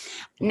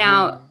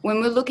 Now,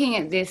 when we're looking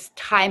at this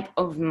type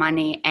of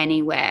money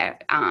anywhere,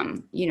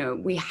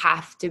 we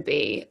have to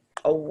be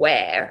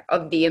aware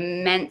of the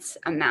immense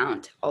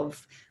amount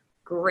of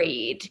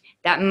greed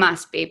that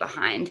must be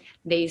behind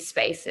these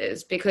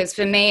spaces, because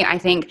for me, I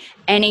think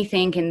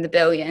anything in the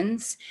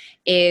billions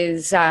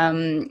is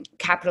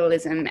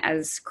capitalism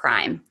as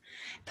crime.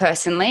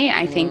 Personally,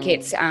 I think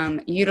it's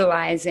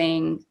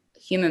utilizing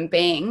human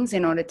beings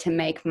in order to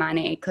make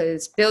money,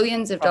 because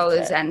billions of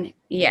dollars and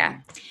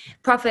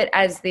profit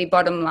as the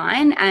bottom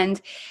line. And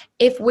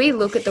if we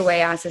look at the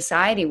way our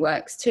society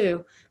works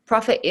too,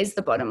 profit is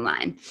the bottom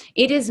line.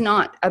 It is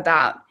not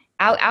about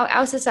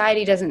our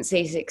society doesn't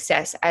see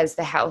success as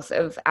the health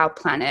of our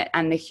planet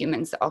and the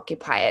humans that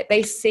occupy it.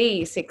 They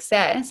see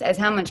success as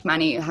how much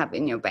money you have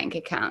in your bank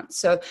account.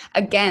 So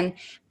again,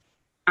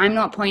 I'm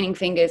not pointing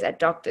fingers at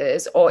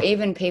doctors or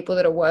even people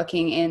that are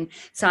working in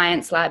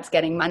science labs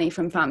getting money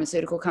from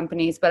pharmaceutical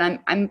companies, but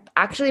I'm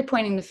actually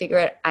pointing the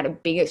finger at a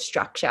bigger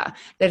structure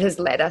that has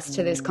led us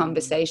to this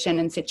conversation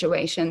and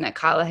situation that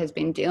Carla has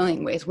been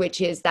dealing with,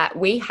 which is that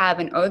we have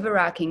an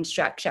overarching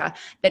structure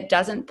that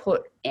doesn't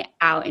put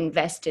our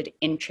invested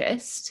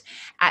interest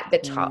at the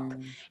top.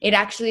 It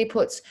actually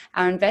puts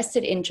our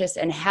invested interest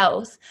and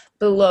health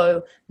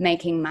below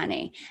making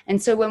money.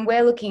 And so when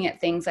we're looking at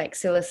things like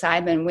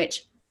psilocybin,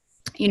 which,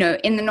 you know,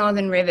 in the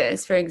Northern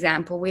Rivers, for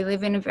example, we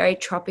live in a very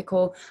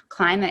tropical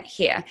climate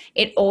here.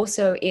 It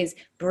also is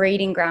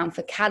breeding ground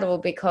for cattle,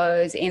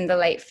 because in the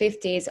late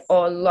 50s,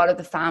 a lot of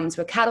the farms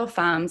were cattle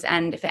farms.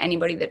 And for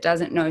anybody that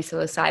doesn't know,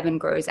 psilocybin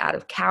grows out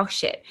of cow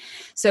shit.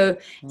 So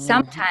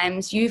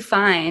sometimes you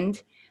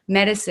find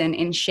medicine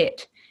in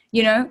shit.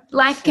 You know,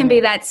 life can be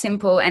that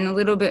simple and a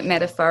little bit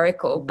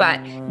metaphorical, but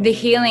the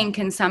healing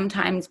can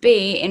sometimes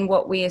be in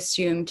what we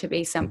assume to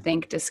be something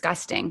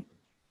disgusting.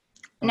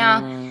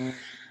 Now,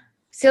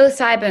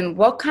 psilocybin,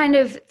 what kind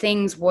of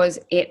things was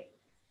it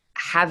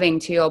having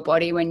to your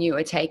body when you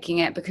were taking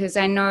it? Because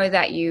I know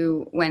that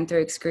you went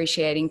through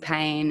excruciating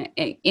pain,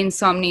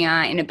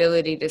 insomnia,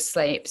 inability to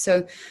sleep.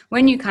 So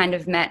when you kind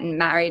of met and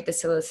married the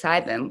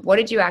psilocybin, what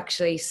did you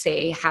actually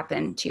see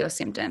happen to your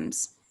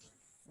symptoms?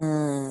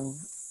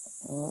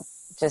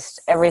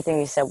 Just everything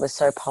you said was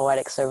so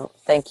poetic. So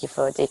thank you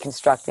for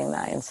deconstructing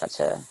that in such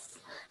a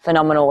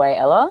phenomenal way,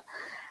 Ella.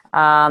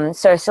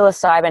 So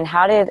psilocybin,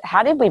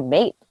 how did we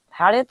meet?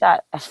 How did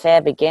that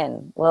affair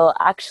begin? Well,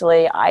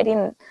 actually, I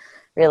didn't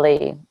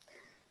really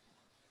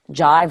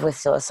jive with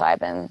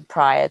psilocybin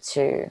prior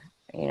to,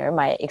 you know,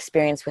 my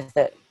experience with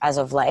it as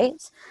of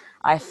late.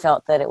 I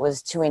felt that it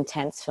was too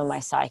intense for my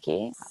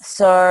psyche.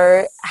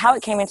 So how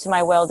it came into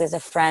my world is a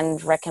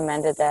friend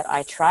recommended that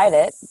I tried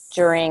it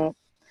during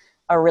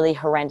a really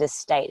horrendous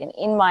state. And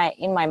in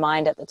my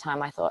mind at the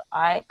time, I thought,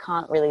 I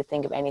can't really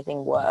think of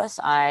anything worse.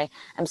 I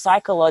am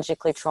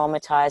psychologically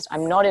traumatized.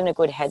 I'm not in a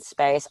good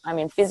headspace. I'm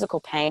in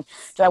physical pain.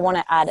 Do I want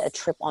to add a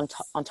trip on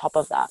top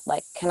of that?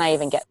 Like, can I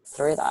even get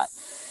through that?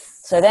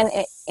 So then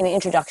an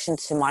introduction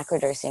to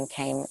microdosing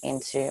came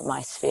into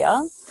my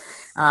sphere,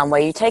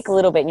 where you take a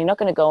little bit and you're not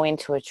going to go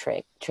into a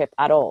trip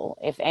at all.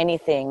 If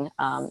anything,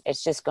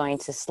 it's just going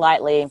to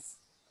slightly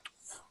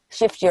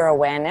shift your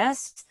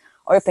awareness,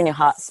 open your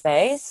heart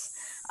space,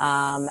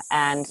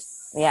 and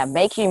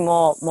make you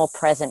more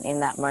present in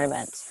that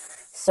moment.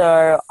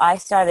 So I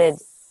started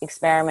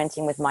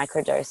experimenting with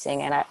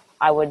microdosing, and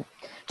I would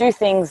do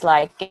things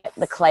like get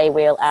the clay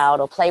wheel out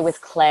or play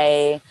with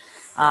clay,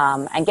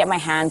 and get my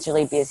hands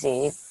really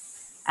busy.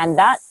 And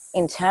that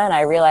in turn,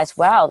 I realized,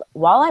 wow,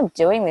 while I'm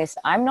doing this,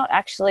 I'm not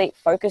actually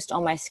focused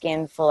on my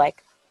skin for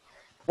like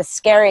the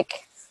scary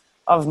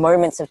of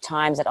moments of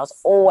times that I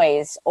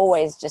was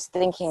always just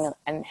thinking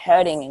and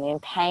hurting and in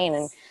pain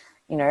and,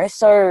 you know,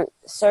 so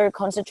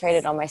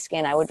concentrated on my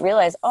skin. I would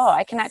realize, oh,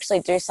 I can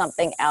actually do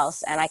something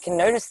else and I can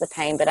notice the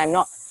pain, but I'm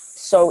not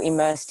so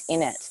immersed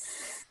in it.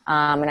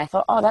 And I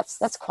thought, oh,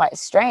 that's quite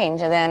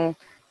strange. And then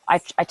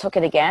I took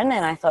it again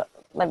and I thought,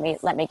 let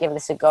me give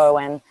this a go.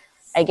 And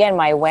again,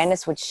 my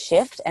awareness would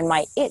shift and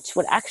my itch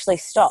would actually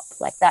stop.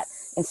 Like that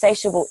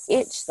insatiable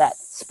itch that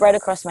spread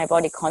across my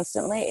body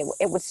constantly,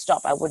 it would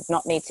stop. I would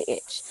not need to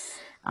itch.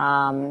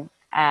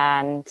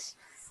 And,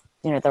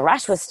 you know, the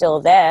rash was still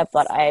there,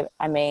 but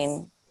I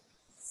mean,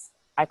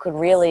 I could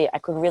really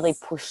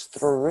push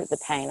through the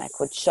pain. I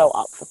could show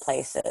up for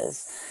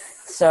places.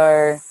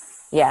 So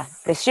yeah,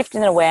 the shift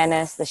in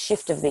awareness, the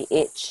shift of the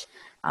itch,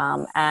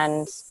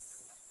 and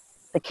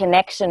the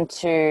connection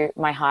to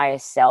my higher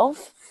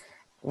self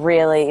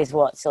really is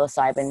what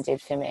psilocybin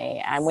did for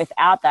me. And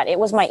without that, it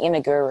was my inner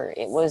guru.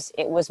 It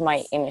was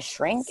my inner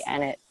shrink,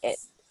 and it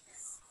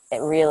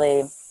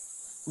really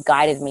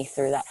guided me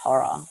through that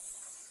horror.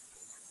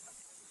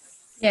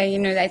 Yeah, you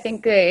know, I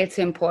think that it's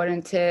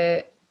important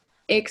to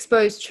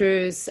expose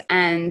truths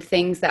and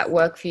things that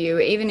work for you,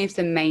 even if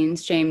the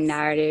mainstream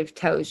narrative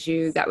tells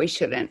you that we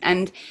shouldn't.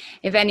 And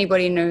if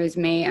anybody knows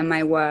me and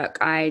my work,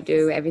 I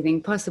do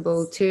everything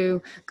possible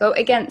to go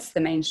against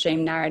the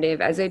mainstream narrative,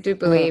 as I do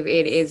believe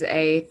it is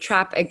a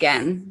trap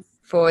again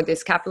for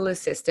this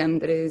capitalist system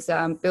that is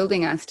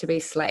building us to be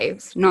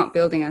slaves, not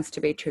building us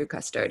to be true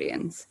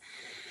custodians.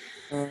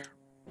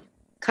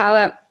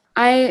 Carla,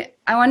 I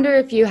wonder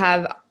if you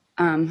have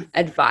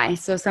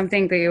advice or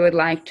something that you would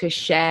like to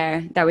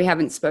share that we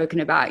haven't spoken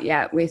about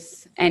yet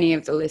with any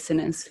of the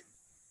listeners.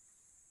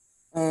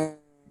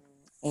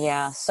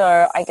 Yeah,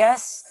 so I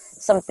guess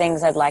some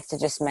things I'd like to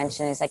just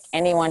mention is like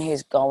anyone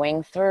who's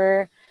going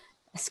through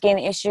skin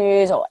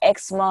issues or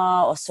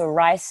eczema or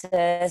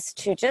psoriasis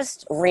to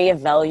just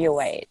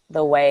reevaluate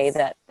the way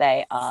that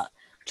they are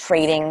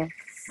treating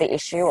the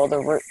issue or the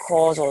root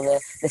cause or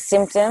the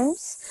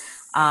symptoms.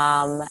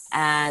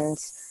 And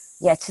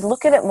yeah, to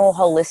look at it more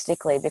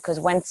holistically, because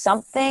when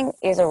something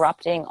is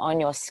erupting on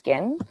your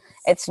skin,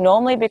 it's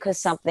normally because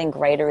something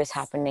greater is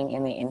happening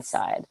in the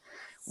inside,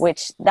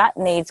 which that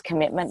needs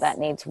commitment, that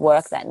needs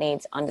work, that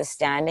needs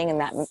understanding,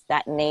 and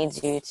that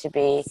needs you to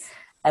be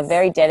a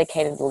very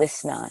dedicated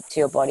listener to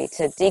your body,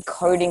 to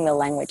decoding the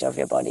language of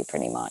your body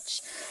pretty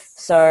much.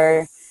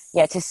 So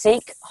yeah, to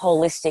seek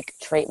holistic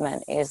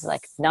treatment is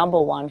like number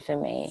one for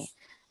me.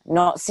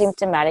 Not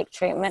symptomatic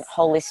treatment,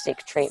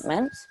 holistic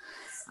treatment.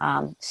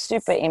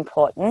 Super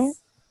important.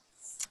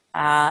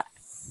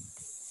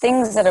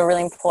 Things that are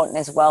really important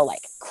as well,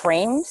 like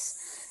creams.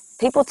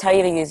 People tell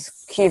you to use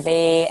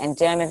QV and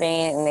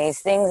Dermaveen and these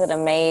things that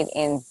are made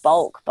in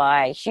bulk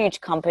by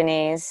huge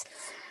companies,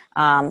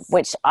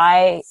 which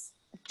I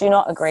do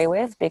not agree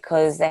with,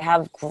 because they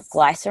have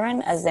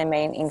glycerin as their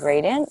main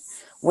ingredient,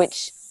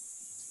 which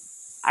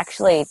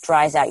actually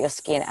dries out your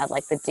skin at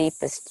like the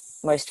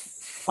deepest, most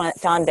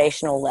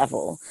foundational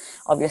level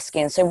of your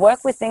skin. So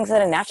work with things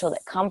that are natural,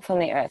 that come from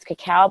the earth.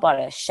 Cacao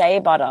butter, shea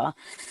butter,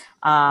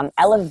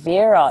 aloe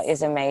vera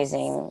is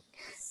amazing.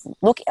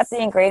 Look at the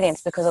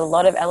ingredients, because a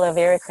lot of aloe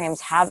vera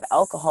creams have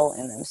alcohol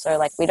in them. So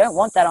like, we don't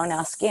want that on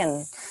our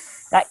skin.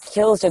 That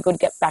kills your good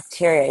gut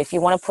bacteria. If you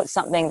want to put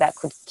something that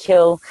could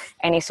kill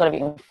any sort of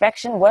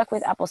infection, work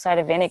with apple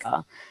cider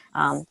vinegar.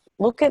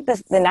 Look at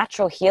the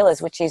natural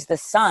healers, which is the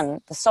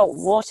sun, the salt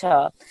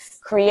water,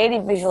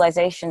 creative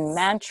visualization,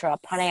 mantra,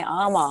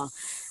 pranayama.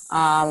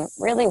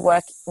 Really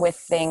work with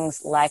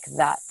things like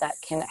that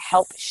can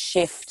help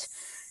shift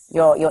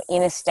your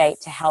inner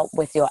state to help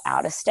with your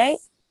outer state.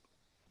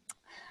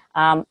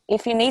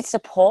 If you need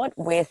support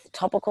with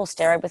topical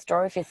steroid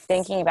withdrawal, if you're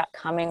thinking about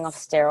coming off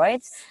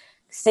steroids,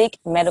 seek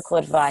medical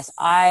advice.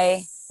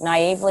 I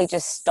naively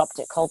just stopped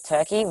it cold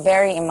turkey,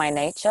 very in my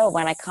nature.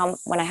 When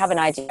I have an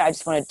idea, I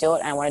just want to do it,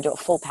 and I want to do it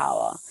full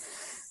power.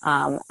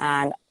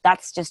 And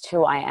that's just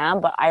who I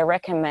am. But I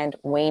recommend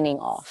weaning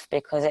off,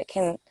 because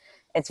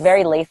it's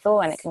very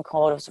lethal, and it can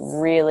cause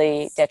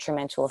really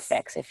detrimental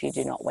effects if you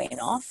do not wean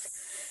off.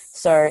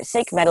 So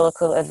seek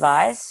medical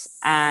advice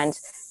and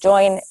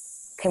join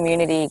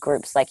community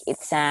groups like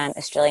ITSAN,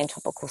 Australian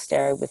Topical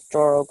Steroid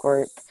Withdrawal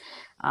Group.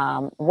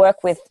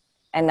 Work with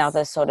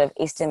another sort of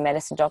Eastern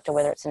medicine doctor,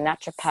 whether it's a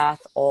naturopath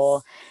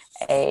or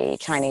a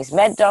Chinese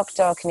med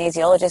doctor or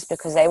kinesiologist,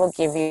 because they will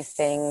give you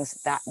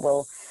things that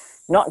will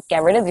not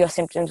get rid of your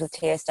symptoms with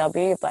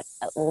TSW, but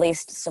at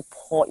least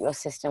support your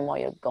system while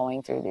you're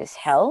going through this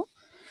hell.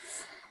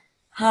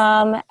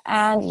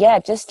 And yeah,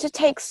 just to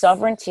take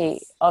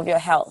sovereignty of your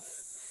health.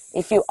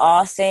 If you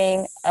are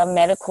seeing a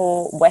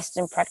medical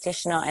Western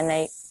practitioner and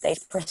they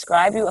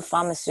prescribe you a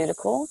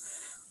pharmaceutical,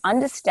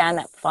 understand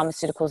that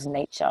pharmaceutical's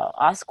nature.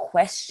 Ask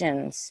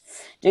questions.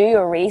 Do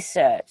your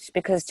research,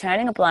 because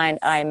turning a blind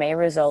eye may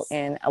result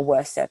in a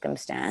worse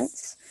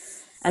circumstance.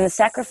 And the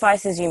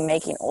sacrifices you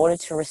make in order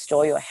to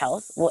restore your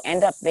health will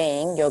end up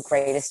being your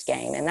greatest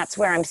gain. And that's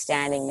where I'm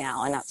standing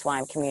now. And that's why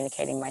I'm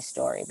communicating my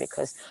story,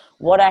 because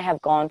what I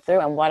have gone through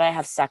and what I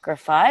have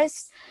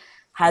sacrificed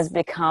has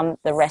become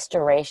the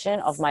restoration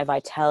of my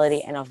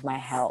vitality and of my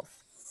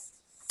health.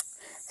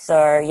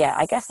 So yeah,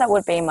 I guess that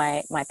would be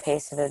my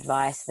piece of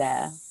advice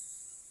there.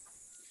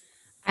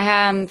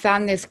 I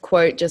found this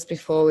quote just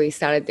before we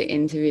started the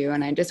interview,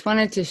 and I just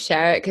wanted to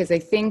share it because I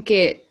think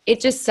it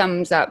just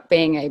sums up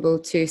being able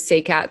to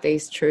seek out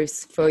these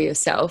truths for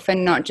yourself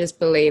and not just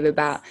believe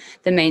about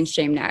the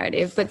mainstream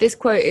narrative. But this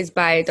quote is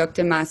by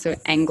Dr. Marcia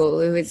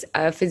Engel, who is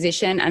a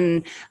physician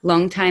and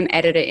longtime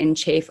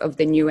editor-in-chief of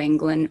the New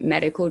England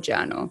Medical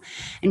Journal.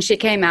 And she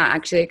came out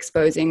actually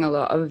exposing a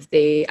lot of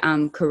the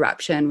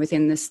corruption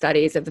within the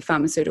studies of the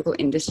pharmaceutical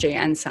industry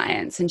and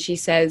science. And she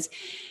says,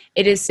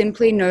 "It is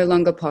simply no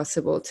longer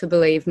possible to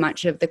believe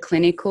much of the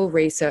clinical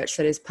research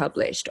that is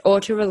published,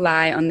 or to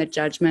rely on the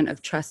judgment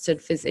of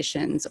trusted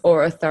physicians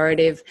or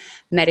authoritative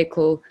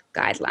medical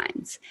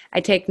guidelines.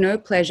 I take no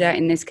pleasure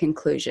in this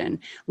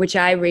conclusion, which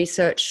I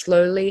researched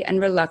slowly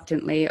and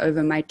reluctantly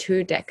over my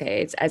 2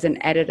 decades as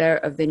an editor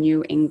of the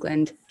New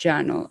England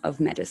Journal of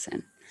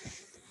Medicine."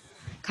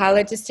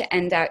 Carla, just to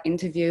end our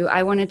interview,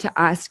 I wanted to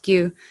ask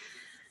you,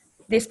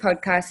 this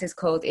podcast is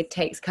called It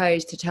Takes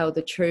Courage to Tell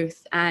the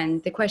Truth.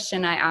 And the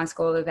question I ask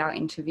all of our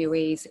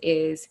interviewees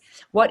is,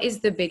 what is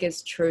the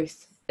biggest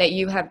truth that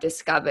you have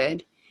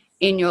discovered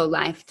in your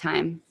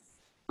lifetime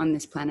on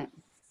this planet?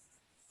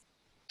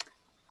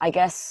 I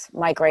guess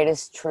my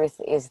greatest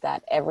truth is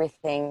that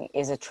everything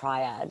is a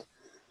triad.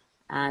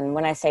 And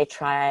when I say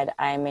triad,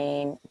 I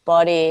mean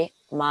body,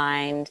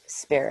 mind,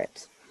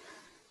 spirit.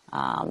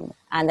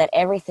 And that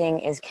everything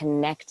is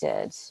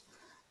connected.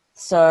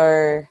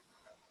 So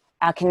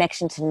our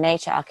connection to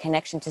nature, our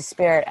connection to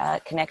spirit, our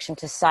connection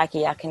to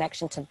psyche, our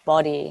connection to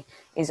body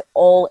is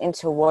all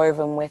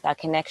interwoven with our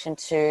connection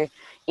to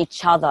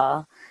each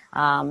other.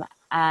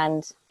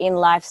 And in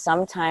life,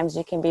 sometimes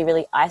you can be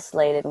really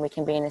isolated, and we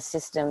can be in a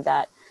system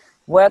that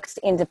works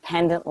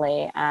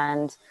independently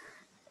and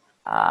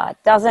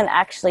doesn't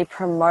actually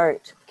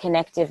promote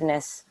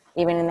connectiveness,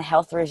 even in the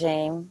health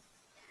regime.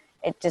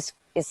 It just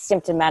is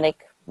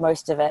symptomatic,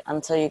 most of it,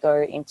 until you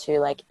go into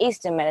like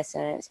Eastern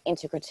medicine and it's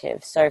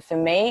integrative. So for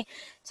me,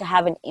 to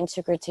have an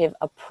integrative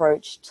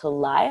approach to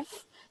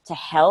life, to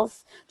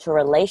health, to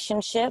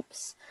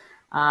relationships,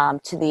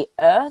 to the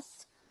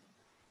earth,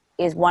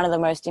 is one of the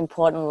most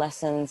important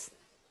lessons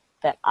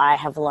that I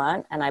have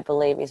learned and I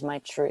believe is my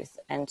truth,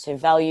 and to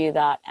value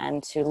that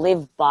and to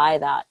live by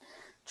that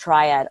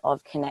triad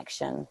of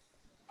connection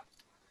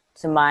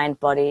to mind,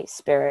 body,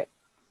 spirit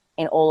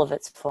in all of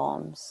its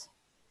forms.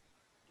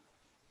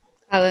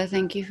 Carla,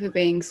 thank you for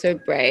being so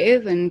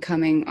brave and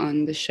coming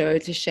on the show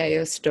to share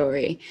your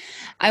story.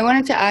 I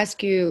wanted to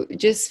ask you,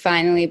 just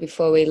finally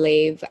before we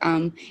leave,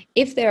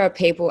 if there are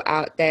people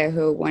out there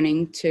who are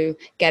wanting to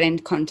get in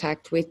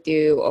contact with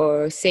you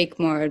or seek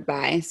more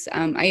advice,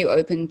 are you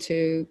open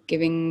to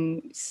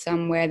giving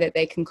somewhere that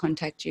they can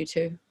contact you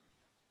to?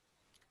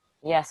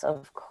 Yes,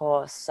 of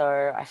course.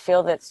 So I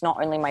feel that it's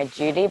not only my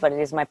duty, but it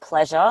is my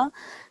pleasure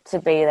to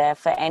be there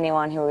for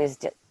anyone who is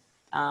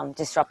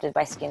disrupted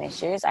by skin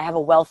issues. I have a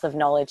wealth of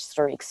knowledge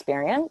through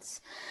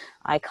experience.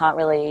 I can't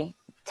really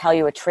tell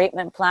you a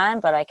treatment plan,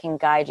 but I can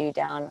guide you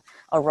down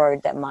a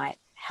road that might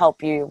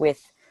help you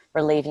with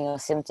relieving your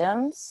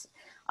symptoms.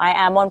 I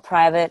am on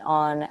private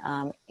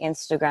on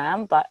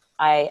Instagram, but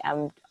I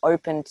am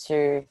open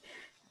to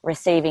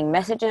receiving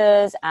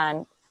messages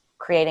and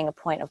creating a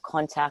point of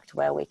contact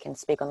where we can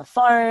speak on the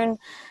phone,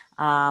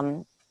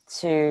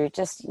 to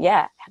just,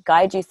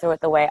 guide you through it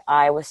the way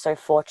I was so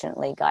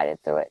fortunately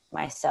guided through it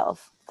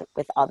myself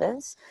with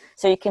others.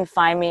 So you can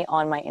find me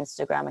on my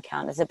Instagram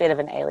account. It's a bit of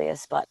an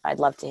alias, but I'd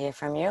love to hear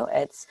from you.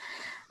 It's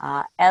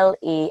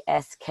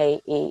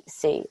Leskec,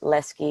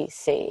 Lesky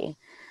C.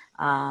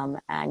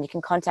 And you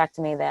can contact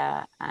me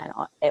there, and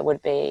it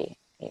would be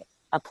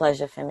a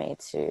pleasure for me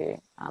to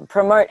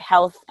promote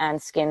health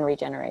and skin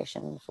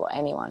regeneration for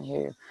anyone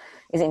who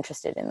is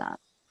interested in that.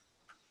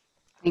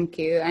 Thank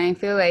you. And I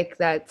feel like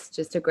that's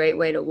just a great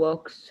way to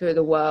walk through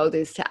the world,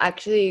 is to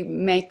actually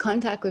make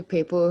contact with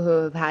people who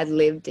have had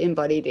lived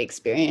embodied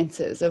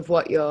experiences of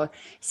what you're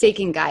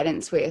seeking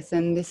guidance with.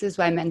 And this is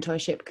why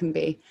mentorship can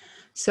be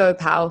so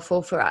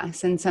powerful for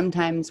us, and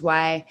sometimes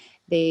why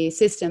the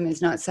system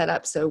is not set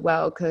up so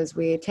well, because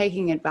we're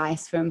taking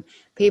advice from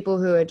people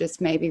who are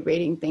just maybe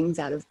reading things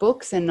out of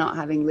books and not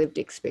having lived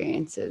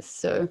experiences.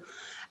 So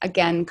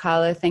again,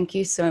 Carla, thank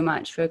you so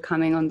much for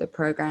coming on the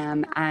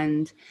program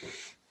and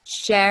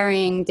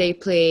sharing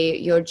deeply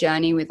your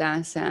journey with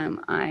us.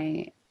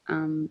 I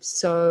am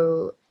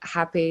so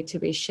happy to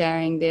be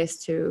sharing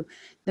this to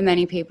the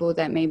many people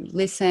that may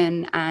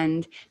listen,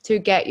 and to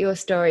get your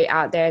story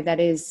out there that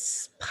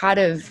is part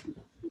of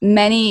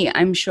many,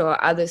 I'm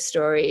sure, other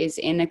stories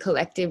in a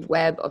collective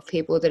web of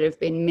people that have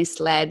been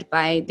misled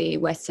by the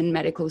Western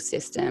medical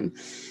system.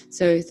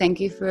 So thank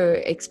you for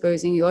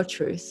exposing your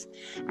truth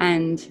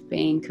and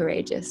being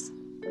courageous.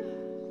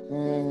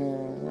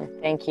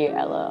 Thank you,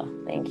 Ella.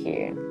 Thank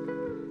you.